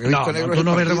remontable. Lo que he visto negro tú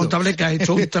no ves remontable, que ha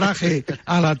hecho un traje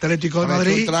al Atlético de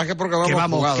Madrid. Un traje porque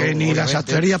que ni la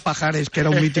sastrería Pajares, que era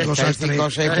un mítico sastre. 5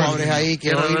 o 6 pobres ahí que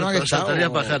hoy no han estado.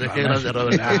 Sastrería Pajares, qué grande,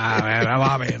 Roberto.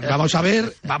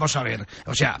 Vamos a ver.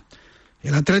 O sea,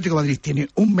 el Atlético de Madrid tiene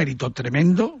un mérito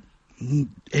tremendo.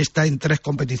 Está en 3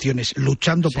 competiciones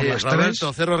luchando por las Roberto,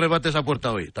 3. 0 remates a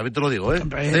puerta hoy, también te lo digo,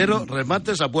 0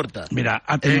 remates a puerta. Mira,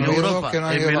 en Europa,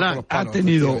 en Milán. Ha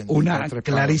tenido una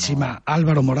clarísima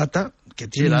Álvaro Morata, que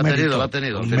tiene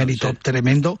un mérito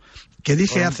tremendo, que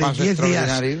dije hace 10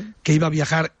 días que iba a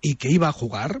viajar y que iba a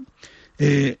jugar.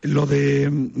 Lo de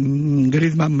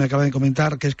Griezmann me acaba de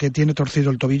comentar que es que tiene torcido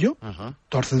el tobillo,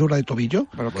 torcedura de tobillo.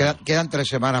 Pero quedan 3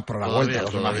 semanas por la vuelta, 2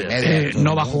 semanas y media.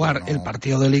 No va a jugar el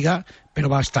partido de Liga, pero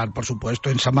va a estar, por supuesto,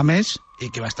 en San Mamés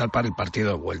y que va a estar para el partido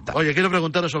de vuelta. Oye, quiero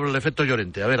preguntaros sobre el efecto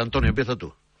Llorente. A ver, Antonio, empieza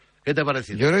tú. ¿Qué te ha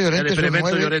parecido? Yo creo que Llorente es un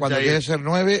 9 Llorente cuando ahí. quiere ser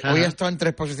 9. Hoy ha estado en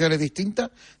 3 posiciones distintas,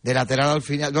 de lateral al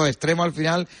final, extremo al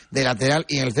final, de lateral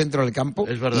y en el centro del campo,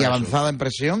 y avanzada en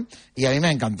presión, y a mí me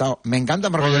ha encantado. Me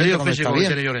encanta porque Llorente cuando está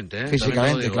bien. Llorente,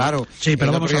 físicamente, claro. Sí,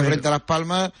 pero vamos a ver. Frente a Las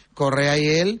Palmas, Correa y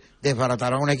él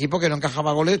desbarataron a un equipo que no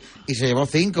encajaba goles y se llevó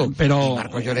 5. Pero y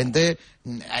Marcos Llorente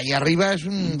ahí arriba es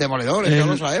un demoledor, eso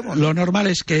lo sabemos. Lo normal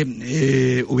es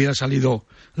que hubiera salido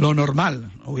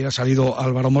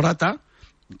Álvaro Morata,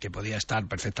 que podía estar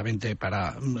perfectamente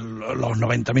para los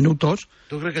 90 minutos.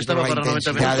 ¿Tú crees que estaba para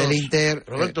 90 minutos? Del Inter,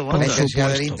 Roberto, la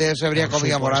intensidad del Inter se habría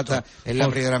comido a Morata en la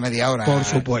primera media hora. Por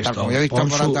supuesto. Tal como yo he visto a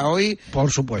Morata hoy, por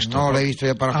supuesto. No lo he visto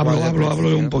ya para jugar.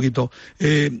 Hablo un poquito.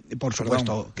 Por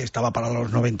supuesto que estaba para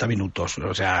los 90 minutos.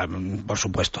 O sea, por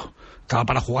supuesto. Estaba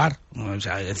para jugar. O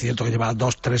sea, es cierto que lleva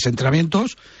 2-3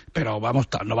 entrenamientos, pero vamos,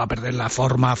 no va a perder la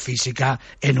forma física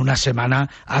en una semana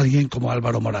alguien como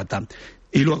Álvaro Morata.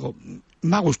 Y luego,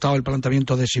 me ha gustado el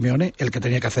planteamiento de Simeone, el que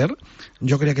tenía que hacer.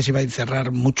 Yo creía que se iba a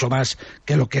encerrar mucho más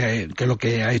que lo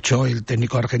que ha hecho el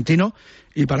técnico argentino.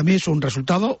 Y para mí es un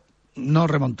resultado no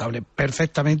remontable,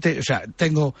 perfectamente. O sea,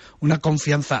 tengo una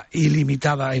confianza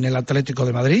ilimitada en el Atlético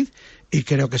de Madrid y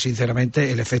creo que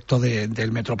sinceramente el efecto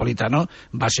del Metropolitano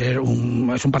va a ser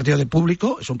es un partido de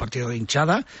público, es un partido de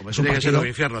hinchada, es un partido,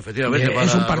 infierno, efectivamente,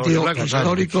 es un partido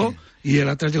histórico. Y el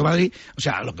Atlético de Madrid, o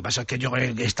sea, lo que pasa es que yo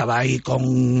estaba ahí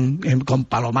con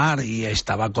Palomar y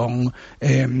estaba con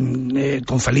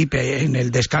Felipe en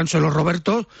el descanso de los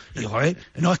Robertos, y digo,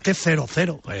 no, es que es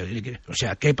 0-0. O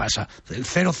sea, ¿qué pasa? El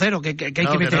 0-0 que hay que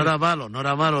meter. Que no era malo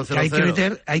el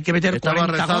 0-0. Hay que meter Estaba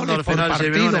 40 rezando goles al final por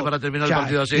partido para terminar el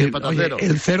partido así, empatadero.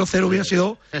 El 0-0 hubiera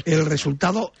sido el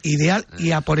resultado ideal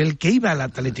y a por el que iba el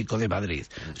Atlético de Madrid.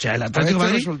 O sea, el Atlético de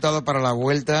Madrid. El resultado para la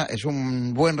vuelta es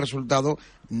un buen resultado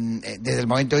desde el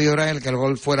momento y hora en el que el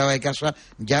gol fuera de casa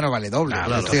ya no vale doble.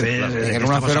 Claro, es decir, en el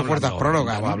 1-0 puertas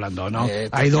prórrogas. ¿No?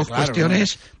 Hay dos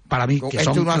cuestiones para mí que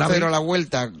son 1-0 a la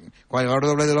vuelta, con el valor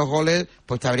doble de los goles,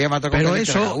 pues te habría matado con pero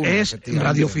eso es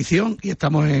radioficción y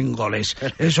estamos en goles.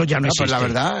 Eso ya no existe. Pues la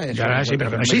verdad, sí,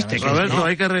 pero que no existe. Roberto, no.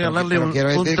 Hay que regalarle un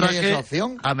traje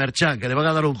a Merchan, que le van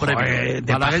a dar un premio. De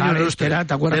Pajares,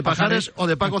 ¿de Pajares o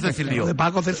de Paco Cecilio? De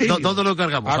Paco Cecilio. ¿Dónde lo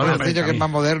cargamos? Paco Cecilio, que es más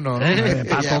moderno, ¿no?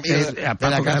 Paco,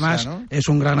 que además es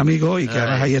un gran amigo y que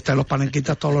además ahí está en los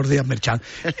panenquitas todos los días Merchan.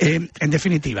 En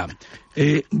definitiva,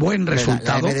 buen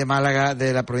resultado. La M de Málaga,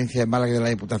 de la provincia de Málaga y de la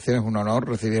Diputación, es un honor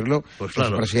recibirlo. Pues claro.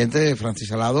 Su presidente, Francis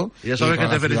Salado. Y ya sabes que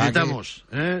te felicitamos.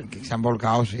 Que se han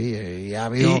volcado, sí. Y ha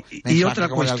habido y otra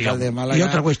cuestión, de Málaga, y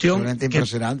otra cuestión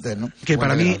impresionante, ¿no? que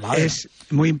para mí es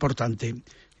muy importante.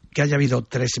 que haya habido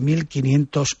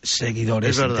 3.500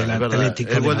 seguidores del Atlético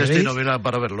de es buen Madrid. destino, mira,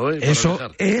 para verlo, para eso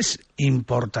viajar. es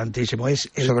importantísimo. Es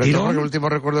el sobre tirón. todo porque el último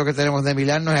recuerdo que tenemos de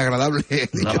Milán no es agradable.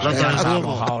 La Plaza del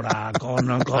Duomo. Ahora con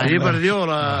allí perdió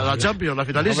la Champions, la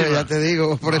finalísima. Hombre, ya te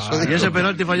digo, por eso digo. Y ese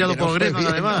penalti fallado por Griezmann,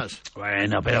 además.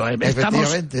 Bueno, pero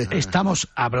estamos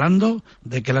hablando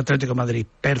de que el Atlético de Madrid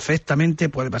perfectamente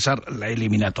puede pasar la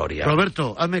eliminatoria.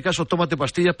 Roberto, hazme caso, tómate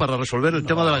pastillas para resolver el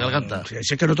tema de la garganta. Si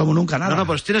es que no tomo nunca nada. No,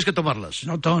 pues tienes que tomarlas.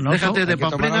 No, déjate de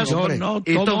pamplinas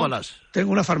y tómalas.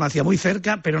 Tengo una farmacia muy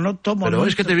cerca, pero no tomo. Pero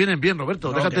es que te vienen bien,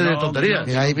 Roberto, déjate de tonterías.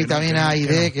 Mira, hay vitamina A y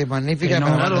D, que es magnífica.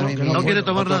 No quiere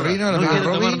tomar nada. No quiere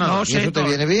tomar nada. No sé, eso te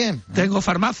viene bien. Tengo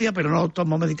farmacia, pero no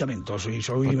tomo medicamentos. Tienes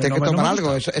que tomar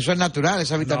algo, eso es natural,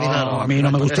 esa vitamina. No, a mí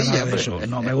no me gusta nada de eso.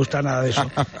 No me gusta nada de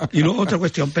eso. Y luego otra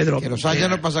cuestión, Pedro. Que los años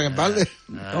no pasan en balde.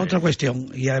 Otra cuestión,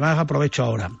 y además aprovecho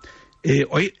ahora.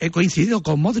 Hoy he coincidido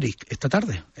con Modric esta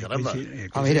tarde.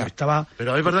 Mira.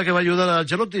 Pero es verdad que va a ayudar a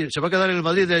Ancelotti. ¿Se va a quedar en el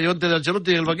Madrid de ayudante de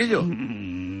Ancelotti en el banquillo?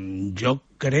 Yo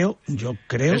creo.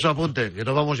 Eso apunte, que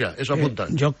nos vamos ya. Eso apunta.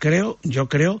 Yo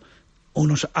creo.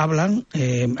 Unos hablan,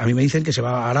 a mí me dicen que se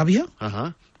va a Arabia.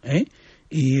 Ajá.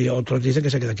 Y otros dicen que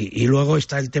se queda aquí. Y luego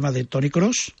está el tema de Toni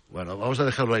Kroos. Bueno, vamos a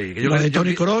dejarlo ahí.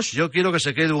 Yo quiero que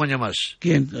se quede un año más.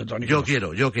 ¿Quién? Toni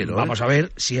Kroos. Yo quiero. Vamos a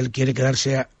ver si él quiere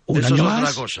quedarse un año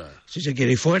más. Eso es otra cosa. Si se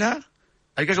quiere ir fuera.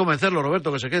 Hay que convencerlo,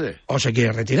 Roberto, que se quede. O se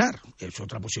quiere retirar, que es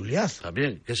otra posibilidad.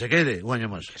 También, que se quede un año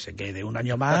más. Que se quede un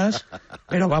año más,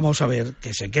 pero vamos a ver,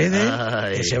 que se quede,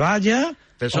 que se vaya.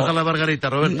 Te soja la margarita,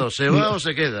 Roberto, ¿se va o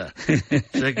se queda?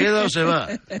 ¿Se queda o se va?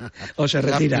 O se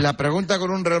retira. La pregunta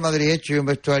con un Real Madrid hecho y un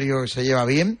vestuario que se lleva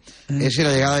bien es si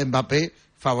la llegada de Mbappé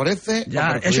favorece.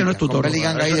 Ya, ese no es tu toro.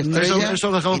 Eso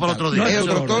lo dejamos para otro día. No es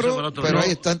otro toro, pero ahí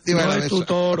está encima de la mesa. No es tu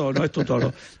toro. No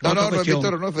es mi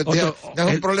toro, no, efectivamente. Es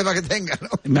un problema que tenga, ¿no?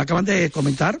 Me acaban de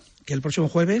comentar que el próximo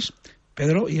jueves,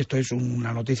 Pedro, y esto es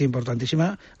una noticia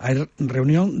importantísima, hay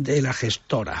reunión de la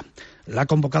gestora. La ha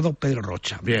convocado Pedro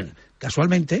Rocha. Bien.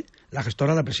 Casualmente, la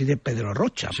gestora la preside Pedro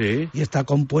Rocha. Sí. Y está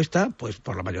compuesta pues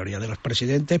por la mayoría de los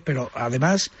presidentes, pero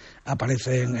además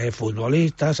aparecen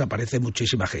futbolistas, aparece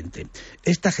muchísima gente.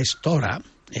 Esta gestora,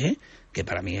 que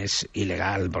para mí es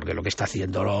ilegal, porque lo que está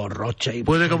haciendo Rocha...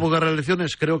 ¿Puede convocar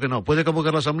elecciones? Creo que no. ¿Puede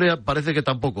convocar la asamblea? Parece que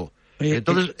tampoco.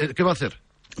 Entonces, ¿qué va a hacer?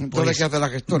 Entonces, ¿qué hace la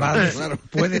gestora? Claro.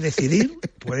 Puede decidir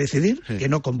sí. Que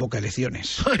no convoca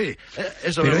elecciones.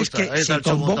 Eso pero me gusta. Es que si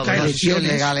convoca elecciones...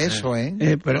 es legal eso,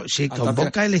 pero si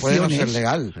convoca elecciones no ser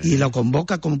legal. Y lo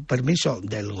convoca con permiso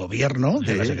del gobierno,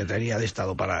 de la Secretaría de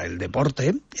Estado para el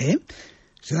Deporte,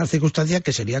 se da la circunstancia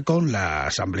que sería con la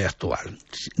asamblea actual.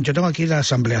 Yo tengo aquí la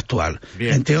asamblea actual.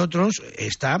 Bien. Entre otros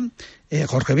está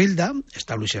Jorge Vilda,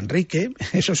 está Luis Enrique,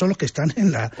 esos son los que están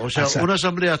en la... O sea, una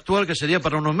asamblea actual que sería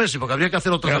para unos meses, porque habría que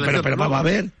hacer otra elección. Pero vamos a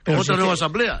ver... Otra nueva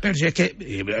asamblea. Pero si es que...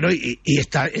 Y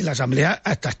está en la asamblea,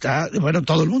 está... Bueno,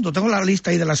 todo el mundo. Tengo la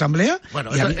lista ahí de la asamblea...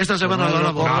 Bueno, esta semana lo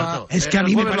hablamos. Es que a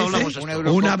mí me parece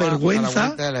una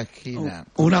vergüenza...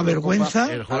 Una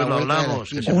vergüenza... El jueves lo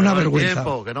hablamos. Una vergüenza.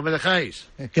 Tiempo, que no me dejáis.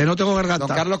 Que no tengo garganta.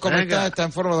 Don Carlos, ¿cómo está? ¿Está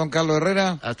en forma don Carlos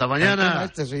Herrera? Hasta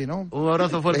mañana. Sí, ¿no? Un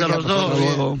abrazo fuerte a los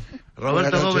dos.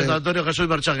 Roberto Gómez, Antonio Jesús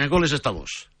Marchán. En Goles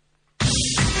estamos.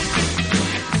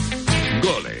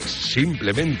 Goles,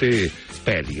 simplemente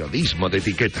periodismo de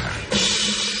etiqueta.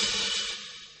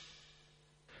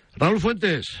 Raúl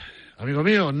Fuentes, amigo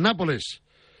mío, Nápoles.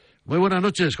 Muy buenas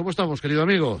noches, ¿cómo estamos, querido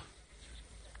amigo?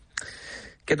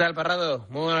 ¿Qué tal, Parrado?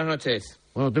 Muy buenas noches.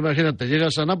 Bueno, tú imagínate,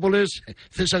 llegas a Nápoles,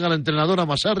 cesan al entrenador, a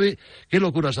Massarri. ¿Qué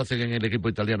locuras hacen en el equipo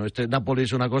italiano? Nápoles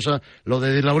es una cosa... Lo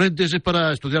de Di Laurentiis es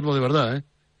para estudiarlo de verdad, ¿eh?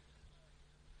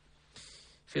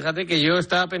 Fíjate que yo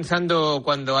estaba pensando,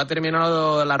 cuando ha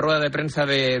terminado la rueda de prensa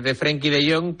de Frenkie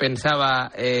de Jong, pensaba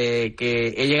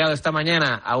que he llegado esta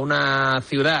mañana a una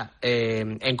ciudad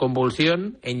en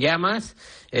convulsión, en llamas,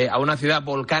 a una ciudad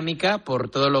volcánica por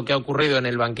todo lo que ha ocurrido en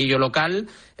el banquillo local,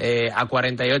 a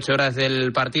 48 horas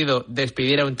del partido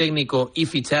despedir a un técnico y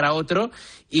fichar a otro,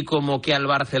 y como que al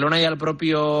Barcelona y al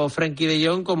propio Frenkie de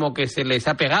Jong como que se les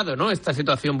ha pegado, ¿no?, esta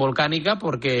situación volcánica,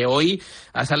 porque hoy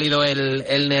ha salido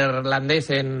el neerlandés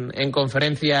en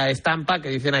conferencia estampa, que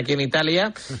dicen aquí en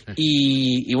Italia,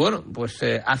 y bueno, pues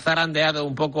ha zarandeado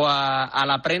un poco a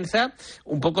la prensa,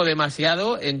 un poco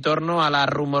demasiado, en torno a la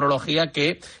rumorología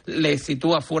que le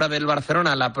sitúa fuera del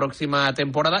Barcelona la próxima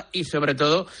temporada, y sobre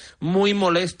todo muy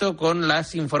molesto con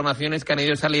las informaciones que han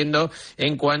ido saliendo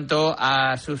en cuanto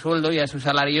a su sueldo y a su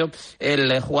salario,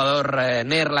 el jugador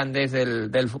neerlandés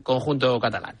del conjunto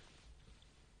catalán.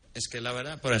 Es que la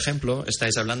verdad, por ejemplo,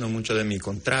 estáis hablando mucho de mi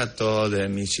contrato, de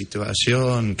mi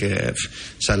situación, que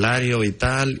salario y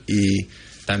tal, y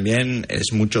también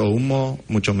es mucho humo,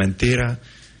 mucho mentira,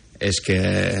 es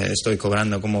que estoy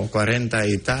cobrando como 40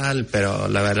 y tal, pero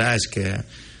la verdad es que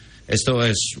esto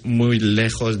es muy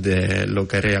lejos de lo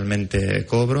que realmente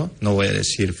cobro. No voy a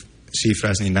decir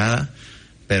cifras ni nada,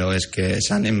 pero es que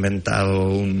se han inventado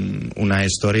una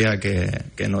historia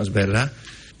que no es verdad.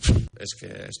 Es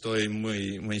que estoy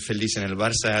muy, muy feliz en el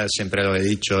Barça, siempre lo he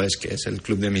dicho, es que es el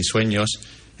club de mis sueños,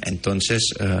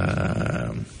 entonces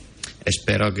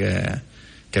espero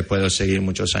que puedo seguir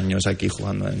muchos años aquí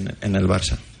jugando en el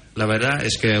Barça. La verdad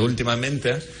es que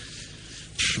últimamente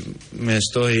me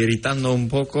estoy irritando un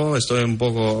poco, estoy un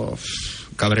poco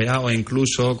cabreado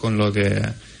incluso con lo que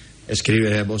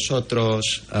escribe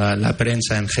vosotros, la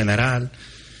prensa en general,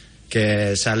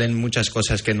 que salen muchas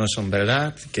cosas que no son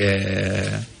verdad, que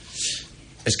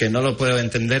es que no lo puedo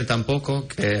entender tampoco,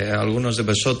 que algunos de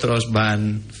vosotros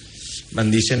van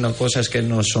diciendo cosas que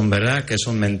no son verdad, que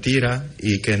son mentira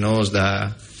y que no os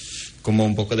da como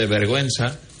un poco de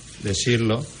vergüenza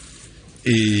decirlo.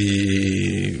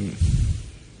 Y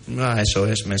eso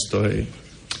es,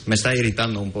 me está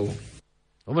irritando un poco.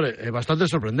 Hombre, bastante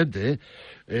sorprendente, ¿eh?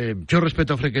 Yo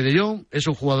respeto a Frenkie de Jong, es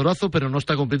un jugadorazo, pero no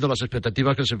está cumpliendo las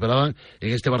expectativas que se esperaban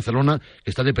en este Barcelona, que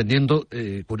está dependiendo,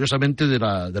 curiosamente, de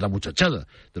la muchachada,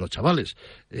 de los chavales.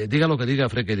 Diga lo que diga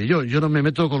Frenkie de Jong, yo no me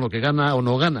meto con lo que gana o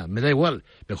no gana, me da igual,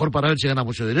 mejor para él si gana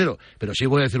mucho dinero, pero sí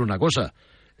voy a decir una cosa,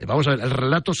 vamos a ver, el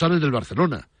relato sale del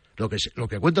Barcelona, lo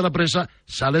que cuenta la prensa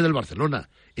sale del Barcelona,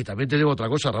 y también te digo otra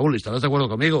cosa, Raúl, ¿estarás de acuerdo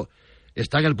conmigo?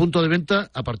 Está en el punto de venta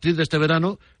a partir de este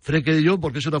verano Frenkie de Jong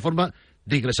porque es una forma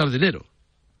de ingresar dinero.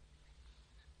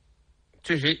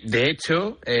 Sí, sí. De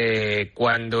hecho,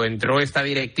 cuando entró esta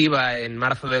directiva en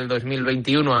marzo del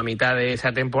 2021, a mitad de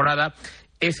esa temporada,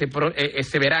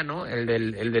 ese verano, el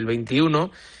del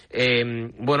 21,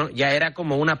 bueno, ya era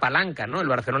como una palanca, ¿no? El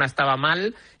Barcelona estaba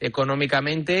mal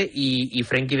económicamente y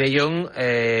Frenkie de Jong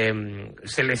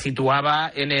se le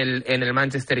situaba en el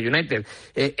Manchester United.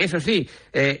 Eso sí,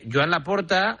 Joan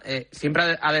Laporta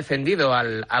siempre ha defendido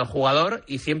al jugador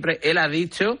y siempre él ha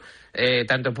dicho,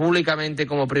 tanto públicamente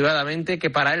como privadamente, que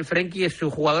para él Frenkie es su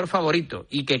jugador favorito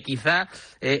y que quizá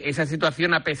esa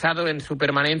situación ha pesado en su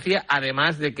permanencia,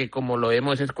 además de que, como lo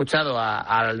hemos escuchado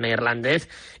al neerlandés,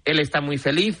 él está muy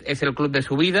feliz, es el club de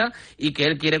su vida y que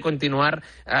él quiere continuar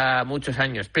muchos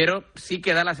años. Pero sí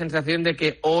que da la sensación de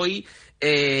que hoy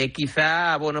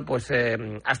quizá, bueno, pues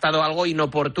ha estado algo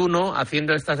inoportuno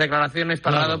haciendo estas declaraciones,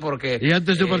 Parrado, claro, porque... Y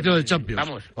antes de un partido de Champions,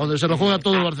 vamos, donde se lo juega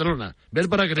todo el Barcelona. Ver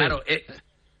para creer. Claro,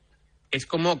 es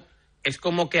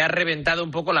como que ha reventado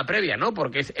un poco la previa, ¿no?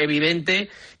 Porque es evidente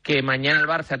que mañana el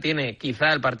Barça tiene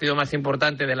quizá el partido más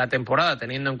importante de la temporada,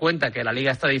 teniendo en cuenta que la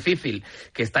Liga está difícil,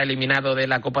 que está eliminado de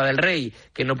la Copa del Rey,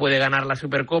 que no puede ganar la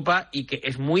Supercopa y que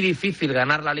es muy difícil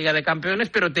ganar la Liga de Campeones,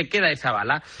 pero te queda esa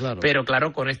bala. Claro. Pero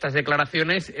claro, con estas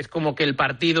declaraciones es como que el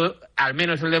partido, al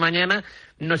menos el de mañana,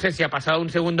 no sé si ha pasado a un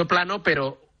segundo plano,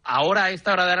 pero... Ahora, a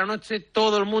esta hora de la noche,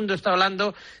 todo el mundo está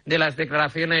hablando de las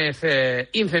declaraciones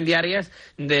incendiarias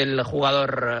del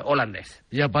jugador holandés.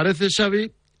 Y aparece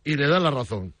Xavi y le da la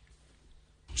razón.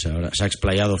 O sea, ahora se ha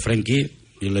explayado Frenkie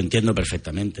y lo entiendo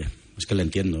perfectamente. Es que lo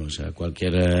entiendo. O sea,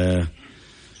 cualquier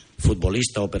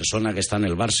futbolista o persona que está en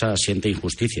el Barça siente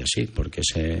injusticia, sí, porque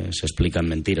se explican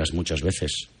mentiras muchas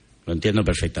veces. Lo entiendo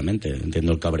perfectamente.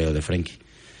 Entiendo el cabreo de Frenkie.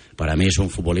 Para mí es un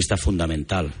futbolista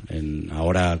fundamental,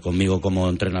 ahora conmigo como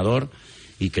entrenador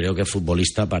y creo que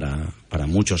futbolista para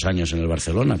muchos años en el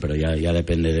Barcelona, pero ya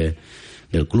depende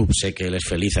del club. Sé que él es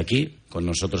feliz aquí, con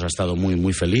nosotros ha estado muy,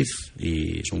 muy feliz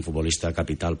y es un futbolista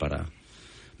capital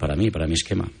para mí, para mi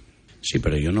esquema. Sí,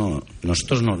 pero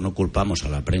nosotros no culpamos a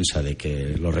la prensa de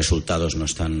que los resultados no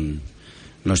están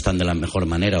de la mejor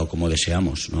manera o como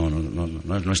deseamos,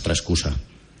 no es nuestra excusa.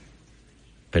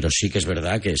 Pero sí que es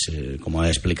verdad que, como ha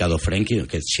explicado Frenkie,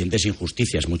 que sientes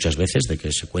injusticias muchas veces de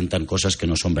que se cuentan cosas que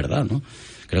no son verdad, ¿no?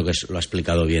 Creo que lo ha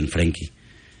explicado bien Frenkie.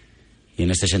 Y en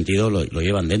este sentido lo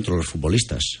llevan dentro los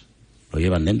futbolistas. Lo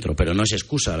llevan dentro, pero no es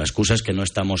excusa. La excusa es que no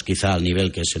estamos quizá al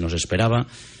nivel que se nos esperaba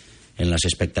en las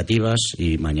expectativas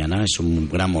y mañana es un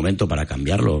gran momento para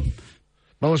cambiarlo.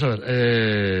 Vamos a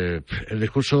ver, el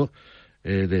discurso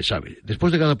de Xavi.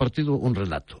 Después de cada partido, un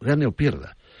relato, gane o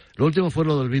pierda. Lo último fue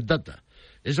lo del Big Data.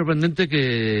 Es sorprendente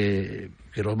que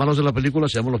los malos de la película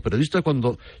seamos los periodistas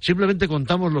cuando simplemente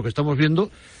contamos lo que estamos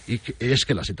viendo y es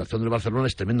que la situación del Barcelona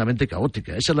es tremendamente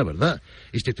caótica, esa es la verdad,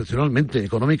 institucionalmente,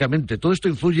 económicamente, todo esto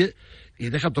influye y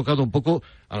deja tocado un poco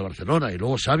al Barcelona. Y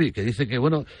luego Xavi, que dice que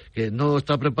bueno, que no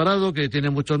está preparado, que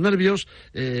tiene muchos nervios,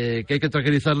 que hay que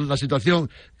tranquilizar la situación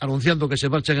anunciando que se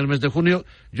marcha en el mes de junio.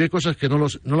 Yo hay cosas que no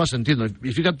las entiendo.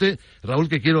 Y fíjate, Raúl,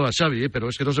 que quiero a Xavi, pero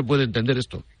es que no se puede entender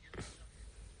esto.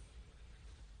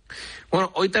 Bueno,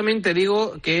 hoy también te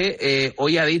digo que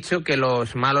hoy ha dicho que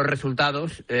los malos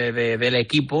resultados del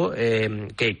equipo,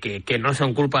 que no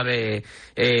son culpa de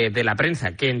la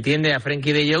prensa, que entiende a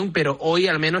Frenkie de Jong, pero hoy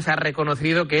al menos ha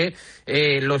reconocido que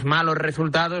los malos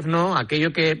resultados, no,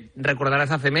 aquello que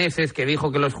recordarás hace meses, que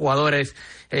dijo que los jugadores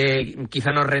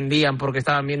quizá no rendían porque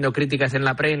estaban viendo críticas en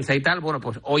la prensa y tal, bueno,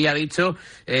 pues hoy ha dicho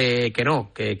que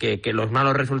no, que los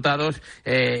malos resultados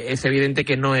es evidente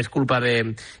que no es culpa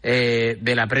de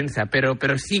la prensa,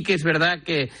 pero sí que es verdad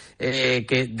que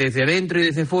desde dentro y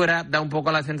desde fuera da un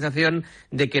poco la sensación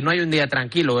de que no hay un día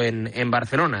tranquilo en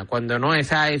Barcelona, cuando no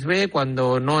es A es B,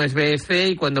 cuando no es B es C,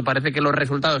 y cuando parece que los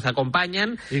resultados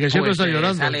acompañan, y que siempre pues, está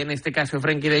llorando. Sale en este caso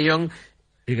Frenkie de Jong.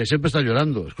 Y que siempre está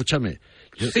llorando, escúchame.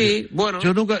 Bueno.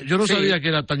 Yo no sabía que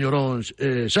era tan llorón,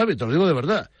 Xavi, te lo digo de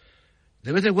verdad.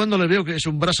 De vez en cuando le veo que es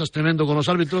un brasas tremendo con los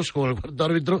árbitros, con el cuarto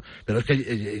árbitro, pero es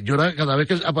que llora cada vez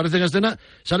que aparece en escena,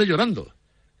 sale llorando.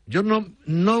 Yo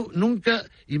nunca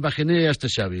imaginé a este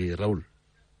Xavi, Raúl.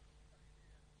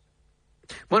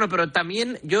 Bueno, pero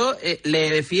también yo le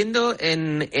defiendo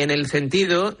en el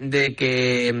sentido de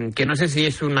que no sé si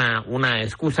es una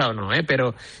excusa o no,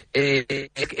 pero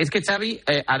es que Xavi,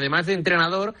 además de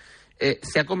entrenador,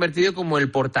 se ha convertido como el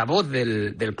portavoz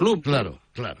del club. Claro.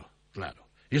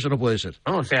 Y eso no puede ser.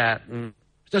 No, o sea,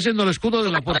 está siendo el escudo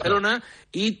de la puerta. Barcelona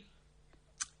y...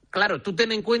 Claro, tú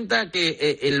ten en cuenta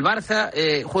que el Barça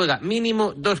juega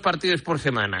mínimo 2 partidos por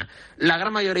semana, la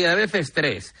gran mayoría de veces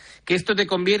 3, que esto te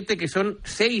convierte que son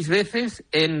 6 veces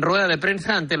en rueda de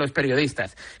prensa ante los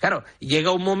periodistas. Claro,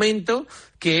 llega un momento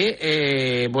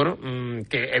que,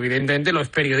 que evidentemente los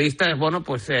periodistas,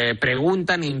 pues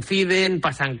preguntan, inciden,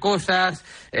 pasan cosas,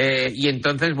 y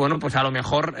entonces, pues a lo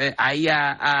mejor ahí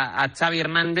a Xavi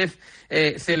Hernández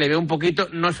se le ve un poquito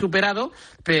no superado,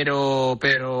 pero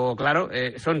claro,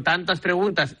 son tantas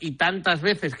preguntas y tantas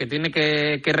veces que tiene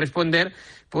que responder,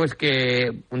 pues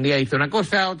que un día dice una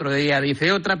cosa, otro día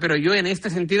dice otra, pero yo en este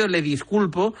sentido le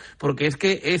disculpo porque es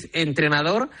que es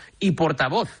entrenador y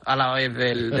portavoz a la vez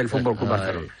del Fútbol Club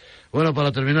Barcelona. Bueno,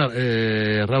 para terminar,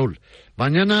 Raúl,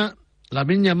 mañana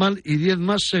Lamine Yamal y 10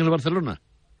 más en el Barcelona.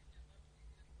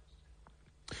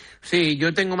 Sí,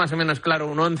 yo tengo más o menos claro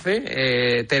un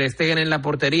 11, Ter Stegen en la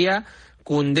portería,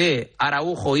 Koundé,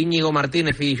 Araujo, Íñigo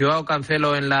Martínez y Joao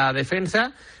Cancelo en la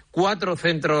defensa, 4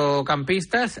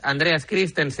 centrocampistas, Andreas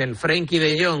Christensen, Frenkie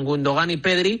de Jong, Gundogan y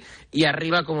Pedri, y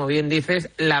arriba, como bien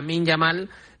dices, Lamine Yamal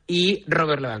y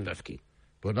Robert Lewandowski.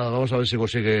 Pues nada, vamos a ver si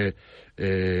consigue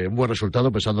un buen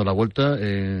resultado, pensando en la vuelta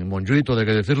en Montjuïc, todo hay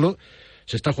que decirlo.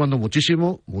 Se está jugando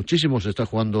muchísimo se está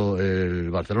jugando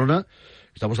el Barcelona.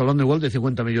 Estamos hablando igual de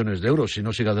 50 millones de euros si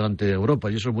no sigue adelante Europa,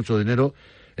 y eso es mucho dinero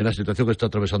en la situación que está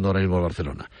atravesando ahora mismo el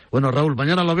Barcelona. Bueno, Raúl,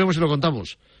 mañana lo vemos y lo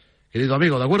contamos. Querido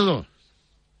amigo, ¿de acuerdo?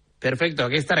 Perfecto,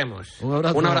 aquí estaremos. Un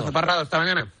abrazo Parrado, hasta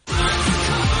mañana.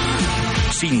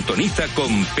 Sintoniza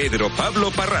con Pedro Pablo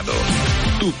Parrado,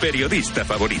 tu periodista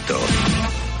favorito.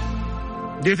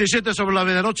 17 sobre la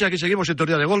medianoche, aquí seguimos en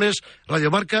Teoría de Goles,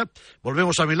 Radio Marca.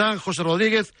 Volvemos a Milán, José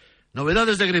Rodríguez.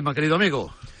 Novedades de Griezmann, querido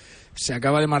amigo. Se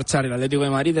acaba de marchar el Atlético de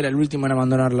Madrid, era el último en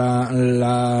abandonar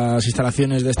las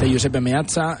instalaciones de este Giuseppe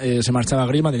Meazza. Se marchaba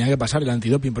Griezmann, tenía que pasar el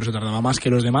antidoping, por eso tardaba más que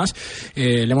los demás.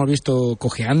 Le hemos visto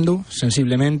cojeando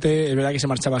sensiblemente, es verdad que se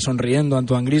marchaba sonriendo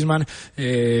Antoine Griezmann.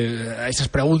 Esas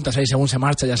preguntas ahí según se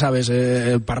marcha, ya sabes,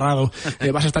 Parrado,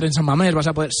 ¿vas a estar en San Mamés? ¿Vas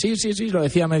a poder? Sí, lo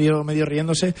decía medio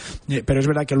riéndose, pero es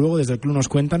verdad que luego desde el club nos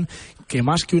cuentan que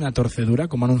más que una torcedura,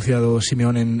 como ha anunciado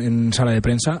Simeone en sala de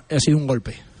prensa, ha sido un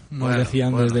golpe. Nos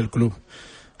decían desde el club.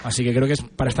 Así que creo que es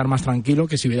para estar más tranquilo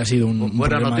que si hubiera sido un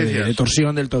problema de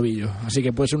torsión del tobillo. Así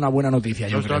que puede ser una buena noticia.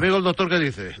 Nuestro amigo el doctor, ¿qué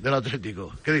dice del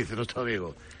Atlético? ¿Qué dice nuestro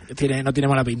amigo? No tiene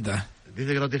mala pinta.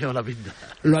 Dice que no tiene mala pinta.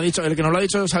 Lo ha dicho, el que nos lo ha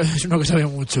dicho es uno que sabe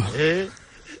mucho.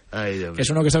 Ay, Dios mío. Que es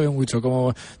uno que sabe mucho,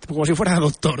 como si fuera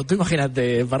doctor. Tú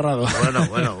imagínate, Parrado.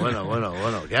 Bueno.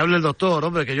 Que hable el doctor,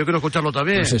 hombre, que yo quiero escucharlo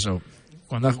también. Pues eso.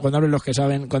 Cuando hablan los que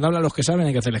saben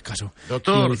hay que hacerles caso.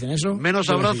 Doctor, dicen eso, menos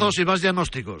abrazos y más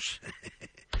diagnósticos.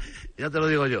 Ya te lo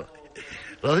digo yo.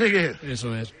 Rodríguez.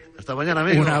 Eso es. Hasta mañana,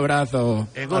 amigo. Un abrazo.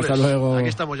 Hasta luego. Aquí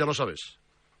estamos, ya lo sabes.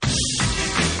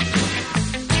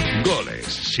 Goles,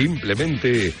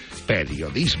 simplemente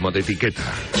periodismo de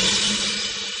etiqueta.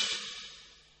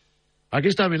 Aquí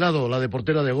está a mi lado la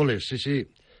deportera de Goles, sí.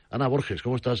 Ana Borges,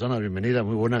 ¿cómo estás, Ana? Bienvenida,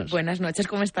 muy buenas. Buenas noches,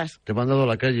 ¿cómo estás? Te he mandado a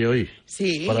la calle hoy.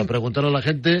 Sí. Para preguntar a la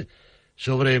gente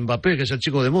sobre Mbappé, que es el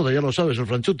chico de moda, ya lo sabes, el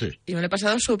franchute. Y me lo he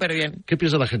pasado súper bien. ¿Qué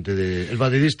piensa la gente, el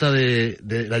madridista, de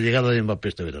la llegada de Mbappé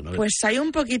este verano? Pues hay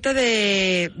un poquito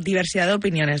de diversidad de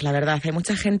opiniones, la verdad. Hay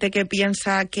mucha gente que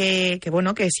piensa que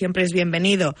siempre es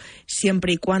bienvenido,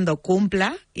 siempre y cuando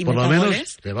cumpla y por meta lo menos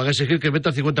goles. te van a exigir que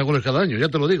meta 50 goles cada año, ya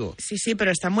te lo digo. Sí, pero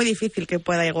está muy difícil que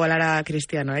pueda igualar a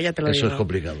Cristiano, ya te lo digo. Eso es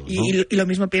complicado, ¿no? Y lo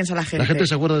mismo piensa la gente. ¿La gente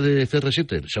se acuerda de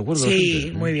CR7? ¿Se acuerda?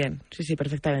 Sí, muy bien. Sí,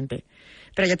 perfectamente.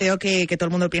 Pero ya te digo que todo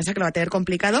el mundo piensa que lo va a tener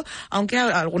complicado, aunque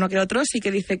alguno que otro sí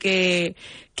que dice que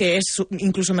es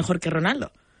incluso mejor que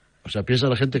Ronaldo. O sea, piensa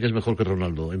la gente que es mejor que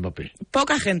Ronaldo, Mbappé.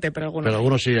 Poca gente, pero algunos. Pero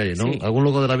algunos sí hay, ¿no? Sí. Algún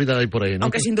loco de la vida hay por ahí, ¿no?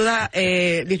 Aunque sin duda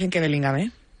dicen que Bellingham,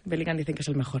 ¿eh? Bellingham dicen que es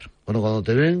el mejor. Bueno, cuando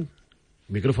te ven,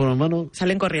 micrófono en mano...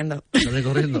 Salen corriendo. Salen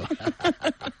corriendo.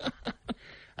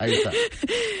 Ahí está.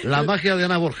 La magia de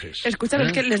Ana Borges. Escúchalo,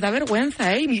 es que les da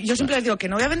vergüenza, ¿eh? Yo siempre les digo que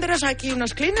no voy a venderos aquí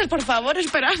unos cleaners, por favor,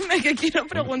 esperadme, que quiero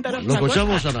preguntaros ¿Lo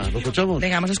escuchamos, Ana? ¿Lo escuchamos?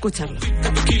 Venga, vamos a escucharlo.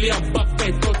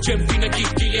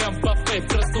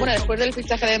 Bueno, después del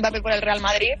fichaje de Mbappé por el Real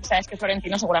Madrid, sabes que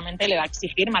Florentino seguramente le va a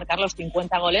exigir marcar los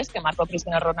 50 goles que marcó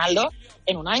Cristiano Ronaldo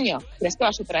en un año. ¿Crees que va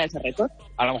a superar ese récord?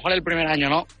 A lo mejor el primer año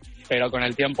no, pero con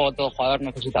el tiempo todo jugador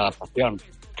necesita adaptación.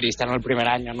 Cristiano el primer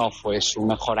año no fue su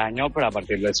mejor año, pero a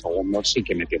partir del segundo sí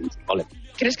que metió muchos goles.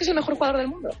 ¿Crees que es el mejor jugador del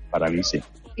mundo? Para mí sí.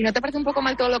 ¿Y no te parece un poco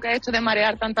mal todo lo que ha hecho de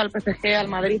marear tanto al PSG, al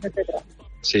Madrid, etcétera?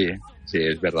 Sí,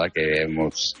 es verdad que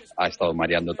ha estado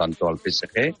mareando tanto al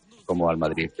PSG como al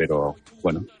Madrid, pero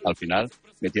bueno, al final,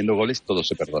 metiendo goles, todo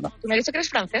se perdona. Tú me has dicho que eres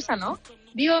francesa, ¿no?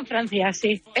 Vivo en Francia,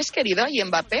 sí. ¿Es querido ahí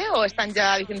Mbappé o están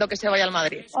ya diciendo que se vaya al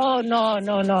Madrid? Oh, no.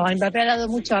 Mbappé ha dado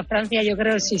mucho a Francia, yo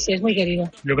creo, sí, es muy querido.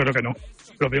 Yo creo que no.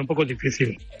 Lo veo un poco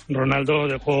difícil. Ronaldo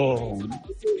dejó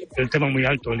el tema muy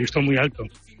alto, el listón muy alto.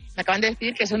 Me acaban de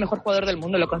decir que es el mejor jugador del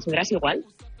mundo. ¿Lo consideras igual?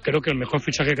 Creo que el mejor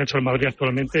fichaje que ha hecho el Madrid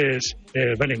actualmente es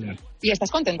Bellingham. ¿Y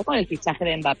estás contento con el fichaje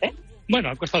de Mbappé?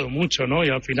 Bueno, ha costado mucho, ¿no? Y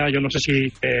al final yo no sé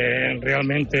si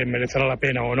realmente merecerá la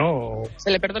pena o no. ¿Se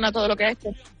le perdona todo lo que ha hecho?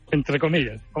 Entre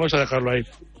comillas. Vamos a dejarlo ahí.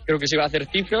 Creo que sí va a hacer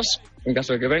cifras, en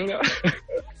caso de que venga,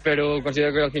 pero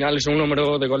considero que al final es un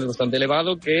número de goles bastante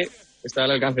elevado que está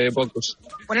al alcance de pocos.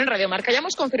 Bueno, en Radio Marca ya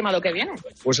hemos confirmado que viene.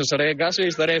 Pues os haré caso y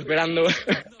estaré esperando.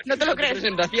 ¿No te lo crees?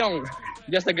 Presentación.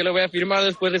 Y hasta que lo vea firmado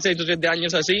después de 6 o 7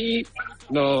 años así,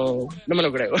 no me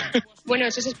lo creo. Bueno,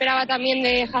 eso se esperaba también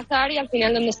de Hazard y al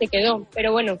final ¿dónde se quedó?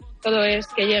 Pero bueno, todo es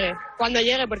que llegue. Cuando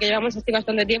llegue, porque llevamos así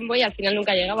bastante tiempo y al final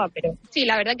nunca llegaba, pero sí,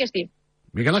 la verdad que sí.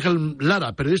 Miguel Ángel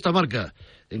Lara, periodista Marca,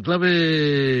 en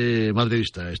clave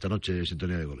madridista, esta noche en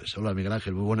Sintonía de Goles. Hola, Miguel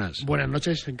Ángel, muy buenas. Buenas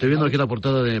noches. Estoy viendo aquí la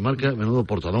portada de Marca, menudo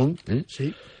portadón, ¿eh?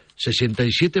 Sí.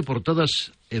 67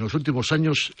 portadas en los últimos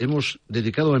años hemos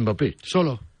dedicado a Mbappé.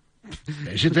 Solo.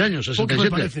 En 7 años, 67. Me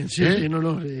parecen, sí, ¿eh? sí,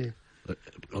 no.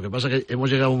 Lo que pasa es que hemos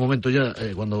llegado a un momento ya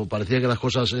cuando parecía que las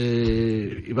cosas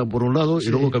iban por un lado y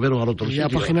luego cambiaron al otro sitio. Ya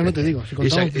página no te digo. Y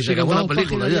se acabó la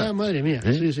película ya. Madre mía,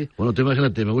 ¿Eh? sí. Bueno, tú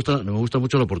imagínate, me gusta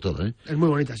mucho la portada, ¿eh? Es muy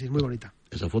bonita, sí, es muy bonita.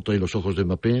 Esa foto ahí, los ojos de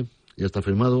Mbappé, ya está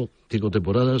firmado, 5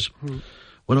 temporadas.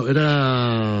 Bueno,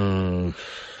 era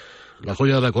la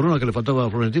joya de la corona que le faltaba a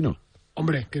Florentino.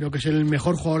 Hombre, creo que es el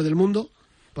mejor jugador del mundo,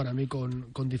 para mí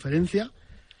con diferencia.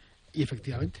 Y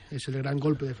efectivamente, es el gran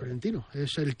golpe de Florentino.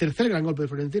 Es el tercer gran golpe de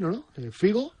Florentino, ¿no?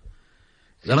 Figo.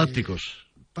 Galácticos.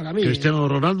 Para mí. Cristiano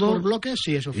Ronaldo. Por bloques,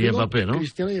 sí, eso. Figo, y Mbappé, ¿no?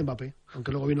 Cristiano y Mbappé.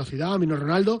 Aunque luego vino Zidane, vino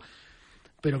Ronaldo.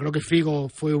 Pero creo que Figo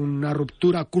fue una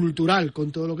ruptura cultural con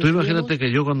todo lo que... Tú imagínate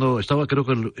que yo cuando estaba, creo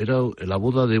que era la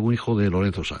boda de un hijo de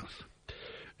Lorenzo Sanz.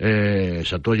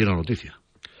 Saltó allí la noticia.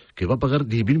 Que va a pagar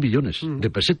 10.000 millones de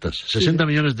pesetas, 60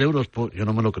 millones de euros. Yo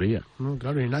no me lo creía. No,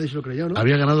 claro, y nadie se lo creyó, ¿no?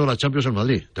 Había ganado la Champions en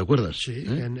Madrid, ¿te acuerdas? Sí,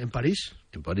 en París.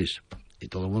 En París. Y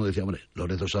todo el mundo decía, hombre,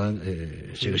 Lorenzo Sanz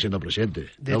sigue siendo presidente.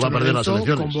 De no hecho, va a perder las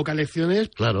elecciones. Convoca elecciones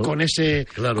con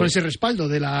ese respaldo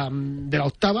de la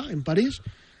octava en París.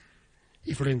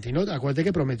 Y Florentino, acuérdate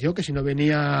que prometió que si no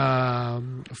venía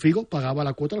Figo, pagaba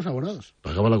la cuota a los abonados.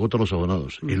 Pagaba la cuota a los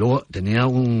abonados. Y luego tenía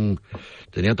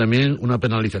también una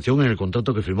penalización en el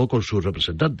contrato que firmó con su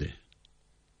representante,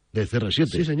 de CR7.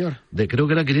 Sí, señor. Creo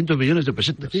que eran 500 millones de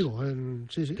pesetas. De Figo,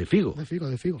 sí. De Figo.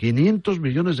 De Figo. 500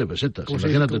 millones de pesetas,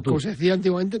 imagínate tú. Como se decía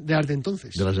antiguamente, de las de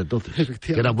entonces. De las de entonces.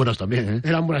 Que eran buenas también, ¿eh?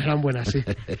 Eran buenas, sí.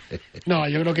 No,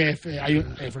 yo creo que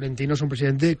Florentino es un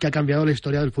presidente que ha cambiado la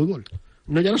historia del fútbol.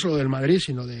 No solo del Madrid,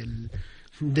 sino del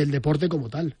deporte como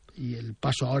tal. Y el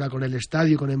paso ahora con el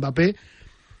estadio, con Mbappé,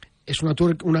 es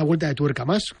una vuelta de tuerca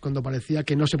más. Cuando parecía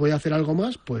que no se podía hacer algo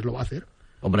más, pues lo va a hacer.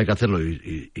 Hombre, hay que hacerlo.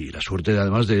 Y la suerte,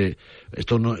 además de...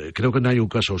 Creo que no hay un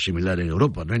caso similar en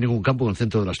Europa. No hay ningún campo en el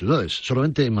centro de las ciudades.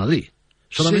 Solamente en Madrid.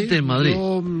 Solamente en Madrid.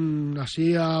 Yo,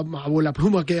 así a abuela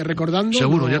pluma que recordando.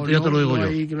 Seguro, ya te lo digo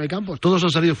yo. No hay campos. Todos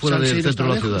han salido fuera del centro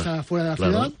de la ciudad. Está fuera de la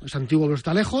ciudad. Es antiguo, pero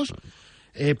está lejos.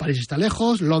 París está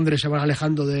lejos. Londres se van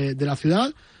alejando de la ciudad.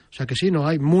 O sea que sí, no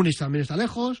hay. Múnich también está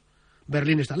lejos.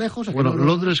 Berlín está lejos. Bueno,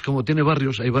 Londres, como tiene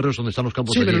barrios, hay barrios donde están los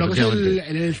campos. Sí, pero lo que es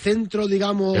en el centro,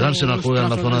 digamos. El Arsenal juega en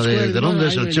la zona de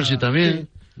Londres, el Chelsea también. Sí.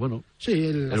 Bueno, sí,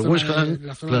 el West Ham,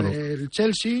 la zona del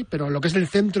Chelsea, pero lo que es el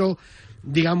centro,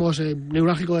 digamos,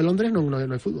 neurálgico de Londres no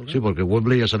hay fútbol, ¿no? Sí, porque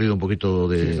Wembley ha salido un poquito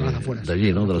de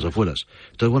allí, ¿no? De las afueras.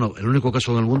 Entonces, bueno, el único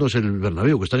caso en el mundo es el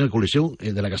Bernabéu, que está en el Coliseo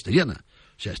de la Castellana.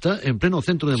 O sea, está en pleno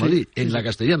centro de Madrid, en la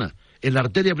Castellana, en la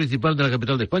arteria principal de la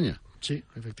capital de España. Sí,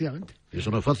 efectivamente. Y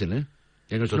eso no es fácil, ¿eh?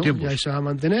 En estos no, tiempos. Ya se va a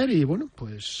mantener y, bueno,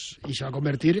 pues y se va a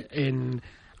convertir en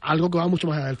algo que va mucho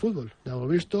más allá del fútbol. Ya hemos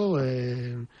visto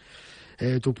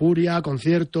tupuria,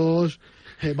 conciertos,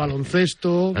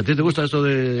 baloncesto. ¿A ti te gusta esto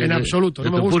de...? En absoluto,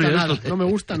 no me gusta nada, no me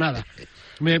gusta nada.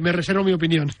 Me reservo mi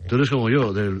opinión. Tú eres como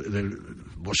yo, del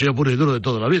boxeo puro y duro de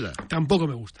toda la vida. Tampoco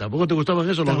me gusta. ¿Tampoco te gustaban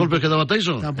eso, los golpes que daba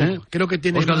Tyson? Tampoco. Creo que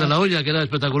tiene Oscar de la Hoya, que era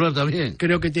espectacular también.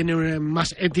 Creo que tiene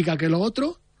más ética que lo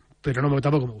otro, pero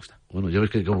tampoco me gusta. Bueno, ya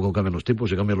ves que cómo cambian los tiempos,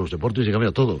 se cambian los deportes y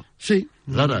cambia todo. Sí.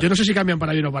 Lara. Yo no sé si cambian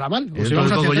para bien o para mal. O si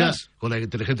vamos ya, con la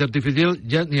inteligencia artificial,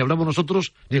 ya ni hablamos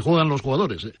nosotros ni juegan los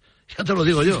jugadores. Ya te lo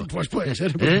digo yo. Pues puede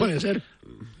ser, puede ser.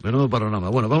 Menudo panorama.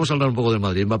 Bueno, vamos a hablar un poco de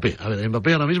Madrid. Mbappé. A ver,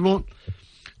 Mbappé ahora mismo,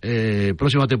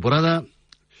 próxima temporada,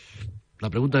 la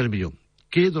pregunta del millón.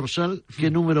 ¿Qué dorsal, qué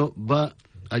número va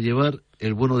a llevar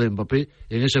el bueno de Mbappé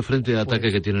en ese frente de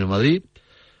ataque que tiene el Madrid?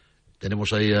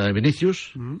 Tenemos ahí a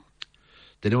Vinicius,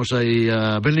 tenemos ahí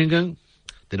a Bellingham,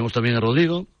 tenemos también a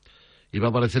Rodrigo y va a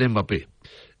aparecer Mbappé.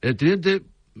 El tridente,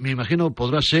 me imagino,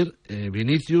 podrá ser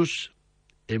Vinicius,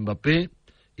 Mbappé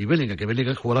y Bellingham, que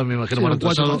Bellingham jugará, me imagino, más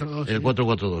retrasado el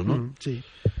 4-4-2, ¿no? Sí.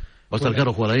 Va a estar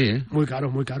caro jugar ahí, ¿eh? Muy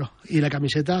caro, muy caro. Y la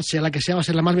camiseta, sea la que sea, va a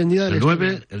ser la más vendida del El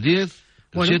 9, el 10,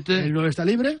 el 7... el 9 está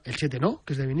libre, el 7 no,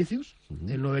 que es de Vinicius.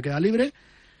 El 9 queda libre.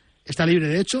 Está libre,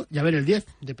 de hecho, y a ver el 10.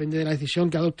 Depende de la decisión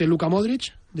que adopte Luka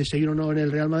Modric, de seguir o no en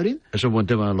el Real Madrid. Es un buen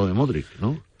tema lo de Modric,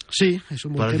 ¿no? Sí, es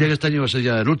un buen Parecía tema. que este año va a ser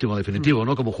ya el último, definitivo,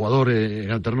 ¿no? Como jugador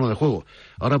en el terreno de juego.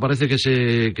 Ahora parece que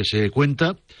se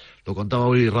cuenta, lo contaba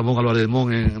hoy Ramón Álvarez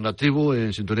Mon en la tribu,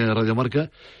 en sintonía de Radio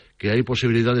Marca, que hay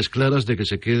posibilidades claras de que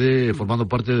se quede formando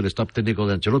parte del staff técnico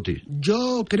de Ancelotti.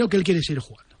 Yo creo que él quiere seguir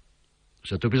jugando. O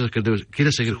sea, tú piensas que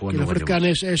quiere seguir jugando. Que le ofrezcan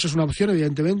eso es una opción,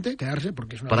 evidentemente, quedarse,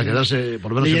 porque es una para quedarse,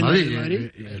 por lo menos en Madrid,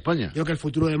 en España. Yo creo que el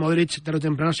futuro de Modric, tarde o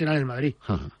temprano, será en el Madrid.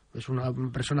 Ajá. Es una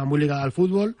persona muy ligada al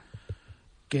fútbol,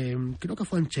 que creo que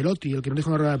fue Ancelotti el que nos dijo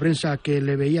en la rueda de prensa que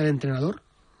le veía de entrenador.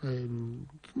 No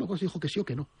me acuerdo si dijo que sí o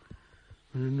que no.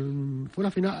 Fue la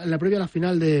previa a la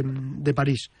final de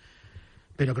París.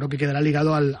 Pero creo que quedará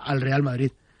ligado al Real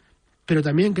Madrid. Pero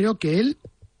también creo que él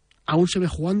aún se ve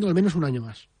jugando al menos un año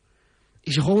más.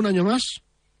 Y si juega un año más,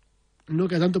 no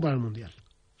queda tanto para el Mundial.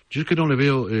 Yo es que no le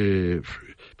veo...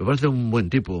 me parece un buen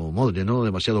tipo, Modric, ¿no?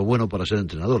 Demasiado bueno para ser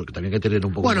entrenador, que también hay que tener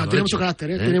un poco... Bueno, tiene mucho carácter,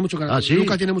 ¿eh? Tiene mucho carácter. ¿Ah, sí?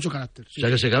 Lucas tiene mucho carácter. Sí. O sea,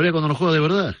 que se cabrea cuando no juega de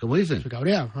verdad, como dicen. Se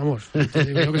cabrea, vamos.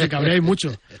 Creo que se cabrea y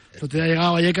mucho. No te ha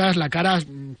llegado Vallecas, la cara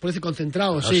parece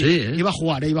concentrado, sí. Iba a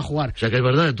jugar, iba a jugar. O sea, que es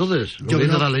verdad, entonces, lo que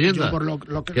dice la leyenda.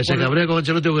 Que se cabrea con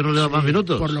Ancelotti porque no le da más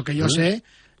minutos. Por lo que yo sé,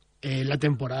 la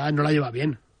temporada no la lleva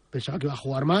bien. Pensaba que iba a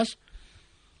jugar más.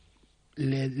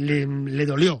 Le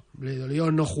dolió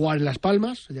no jugar en Las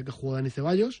Palmas, ya que jugó Dani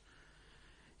Ceballos,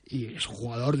 y es un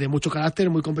jugador de mucho carácter,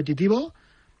 muy competitivo,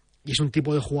 y es un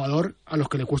tipo de jugador a los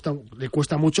que le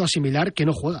cuesta mucho asimilar que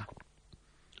no juega.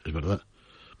 Es verdad,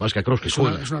 más que a Kroos, que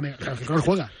juega. Claro, que Kroos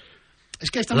juega. Es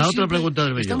que estamos la otra pregunta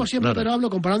del millón. Estamos siempre, pero hablo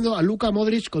comparando a Luka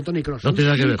Modric con Toni Kroos. No tiene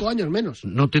nada que ver. 5 años menos.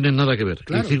 No tienen nada que ver.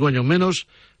 Claro. 5 años menos,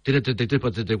 tiene 33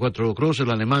 para 34 Kroos,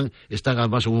 el alemán está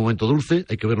además en un momento dulce,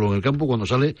 hay que verlo en el campo cuando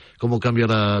sale, cómo cambia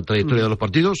la trayectoria de los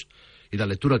partidos y la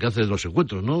lectura que hace de los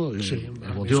encuentros, ¿no? Sí,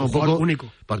 motiva un poco.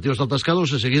 Único. Partidos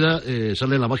atascados, enseguida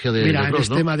sale la magia de Mira, Kroos, en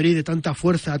este ¿no? Madrid de tanta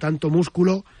fuerza, tanto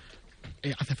músculo,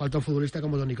 hace falta un futbolista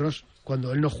como Toni Kroos.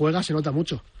 Cuando él no juega se nota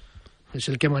mucho. Es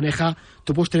el que maneja.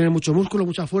 Tú puedes tener mucho músculo,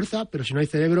 mucha fuerza, pero si no hay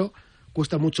cerebro,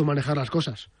 cuesta mucho manejar las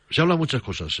cosas. Se habla muchas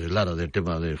cosas, Lara, del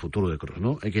tema del futuro de Kroos,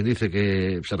 ¿no? Hay quien dice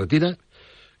que se retira,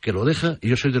 que lo deja, y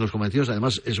yo soy de los convencidos,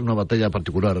 además es una batalla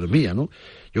particular mía, ¿no?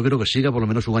 Yo creo que siga por lo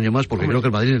menos un año más, porque creo que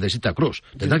el Madrid necesita a Kroos.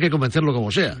 Tendrá que convencerlo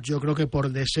como sea. Yo creo que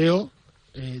por deseo,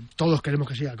 todos queremos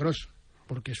que siga Kroos,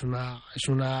 porque es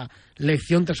una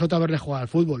lección tras otra verle jugar al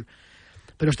fútbol.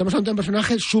 Pero estamos ante un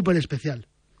personaje súper especial.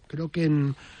 Creo que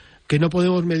no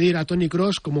podemos medir a Toni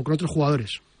Kroos como con otros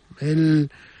jugadores. Él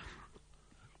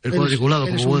El cuadriculado,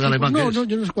 como buen alemán que es. No,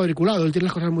 yo no soy cuadriculado, él tiene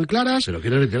las cosas muy claras. Pero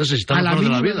quiere retirarse si está en mejor de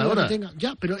la vida ahora.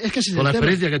 Ya, pero es que ese es con el la tema.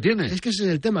 experiencia que tiene. Es que ese es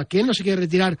el tema, que él no se quiere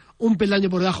retirar un peldaño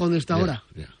por debajo donde está ahora.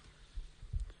 Ya.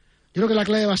 Yo creo que la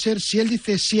clave va a ser, si él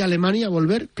dice sí a Alemania,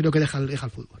 volver, creo que deja el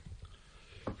fútbol.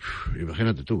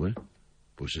 Imagínate tú,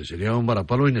 pues sería un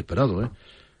varapalo inesperado,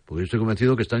 porque yo estoy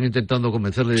convencido que están intentando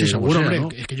convencerle. Sí, seguro, hombre, ¿no?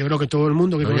 Es que yo creo que todo el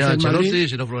mundo que conoce ya el Madrid... Ancelotti,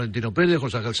 sino Florentino Pérez,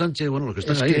 José Ángel Sánchez, bueno, los que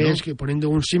están ahí, ¿no? Es que poniendo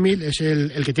un símil, es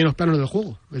el que tiene los planos del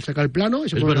juego. Él saca el plano y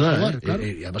se pone a jugar, claro.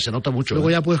 Y además se nota mucho. Luego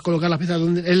ya puedes colocar las piezas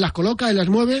donde él las coloca, él las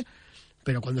mueve,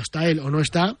 pero cuando está él o no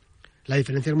está, la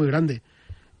diferencia es muy grande.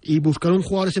 Y buscar un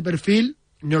jugador de ese perfil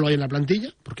no lo hay en la plantilla,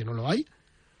 porque no lo hay.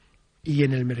 Y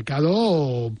en el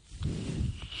mercado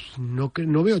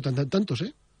no veo tantos,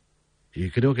 Y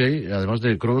creo que hay, además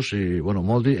de Kroos y,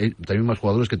 Modric, hay también más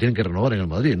jugadores que tienen que renovar en el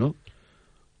Madrid, ¿no?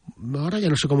 Ahora ya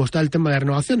no sé cómo está el tema de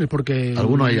renovaciones, porque...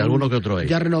 Alguno que otro hay.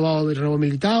 Ya renovó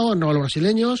Militao, han renovado los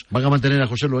brasileños. ¿Van a mantener a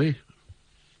Joselu ahí?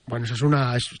 Bueno,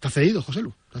 está cedido,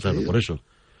 Joselu. Claro, por eso.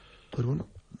 Pues bueno,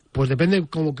 pues depende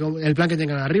como el plan que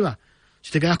tengan arriba.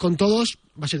 Si te quedas con todos,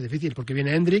 va a ser difícil, porque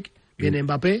viene Hendrik, viene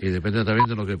Mbappé. Y depende también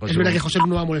de lo que pase. Es verdad que Joselu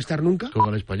no va a molestar nunca. Con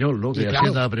el Español, ¿no? Que claro,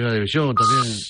 ascienda a Primera División también.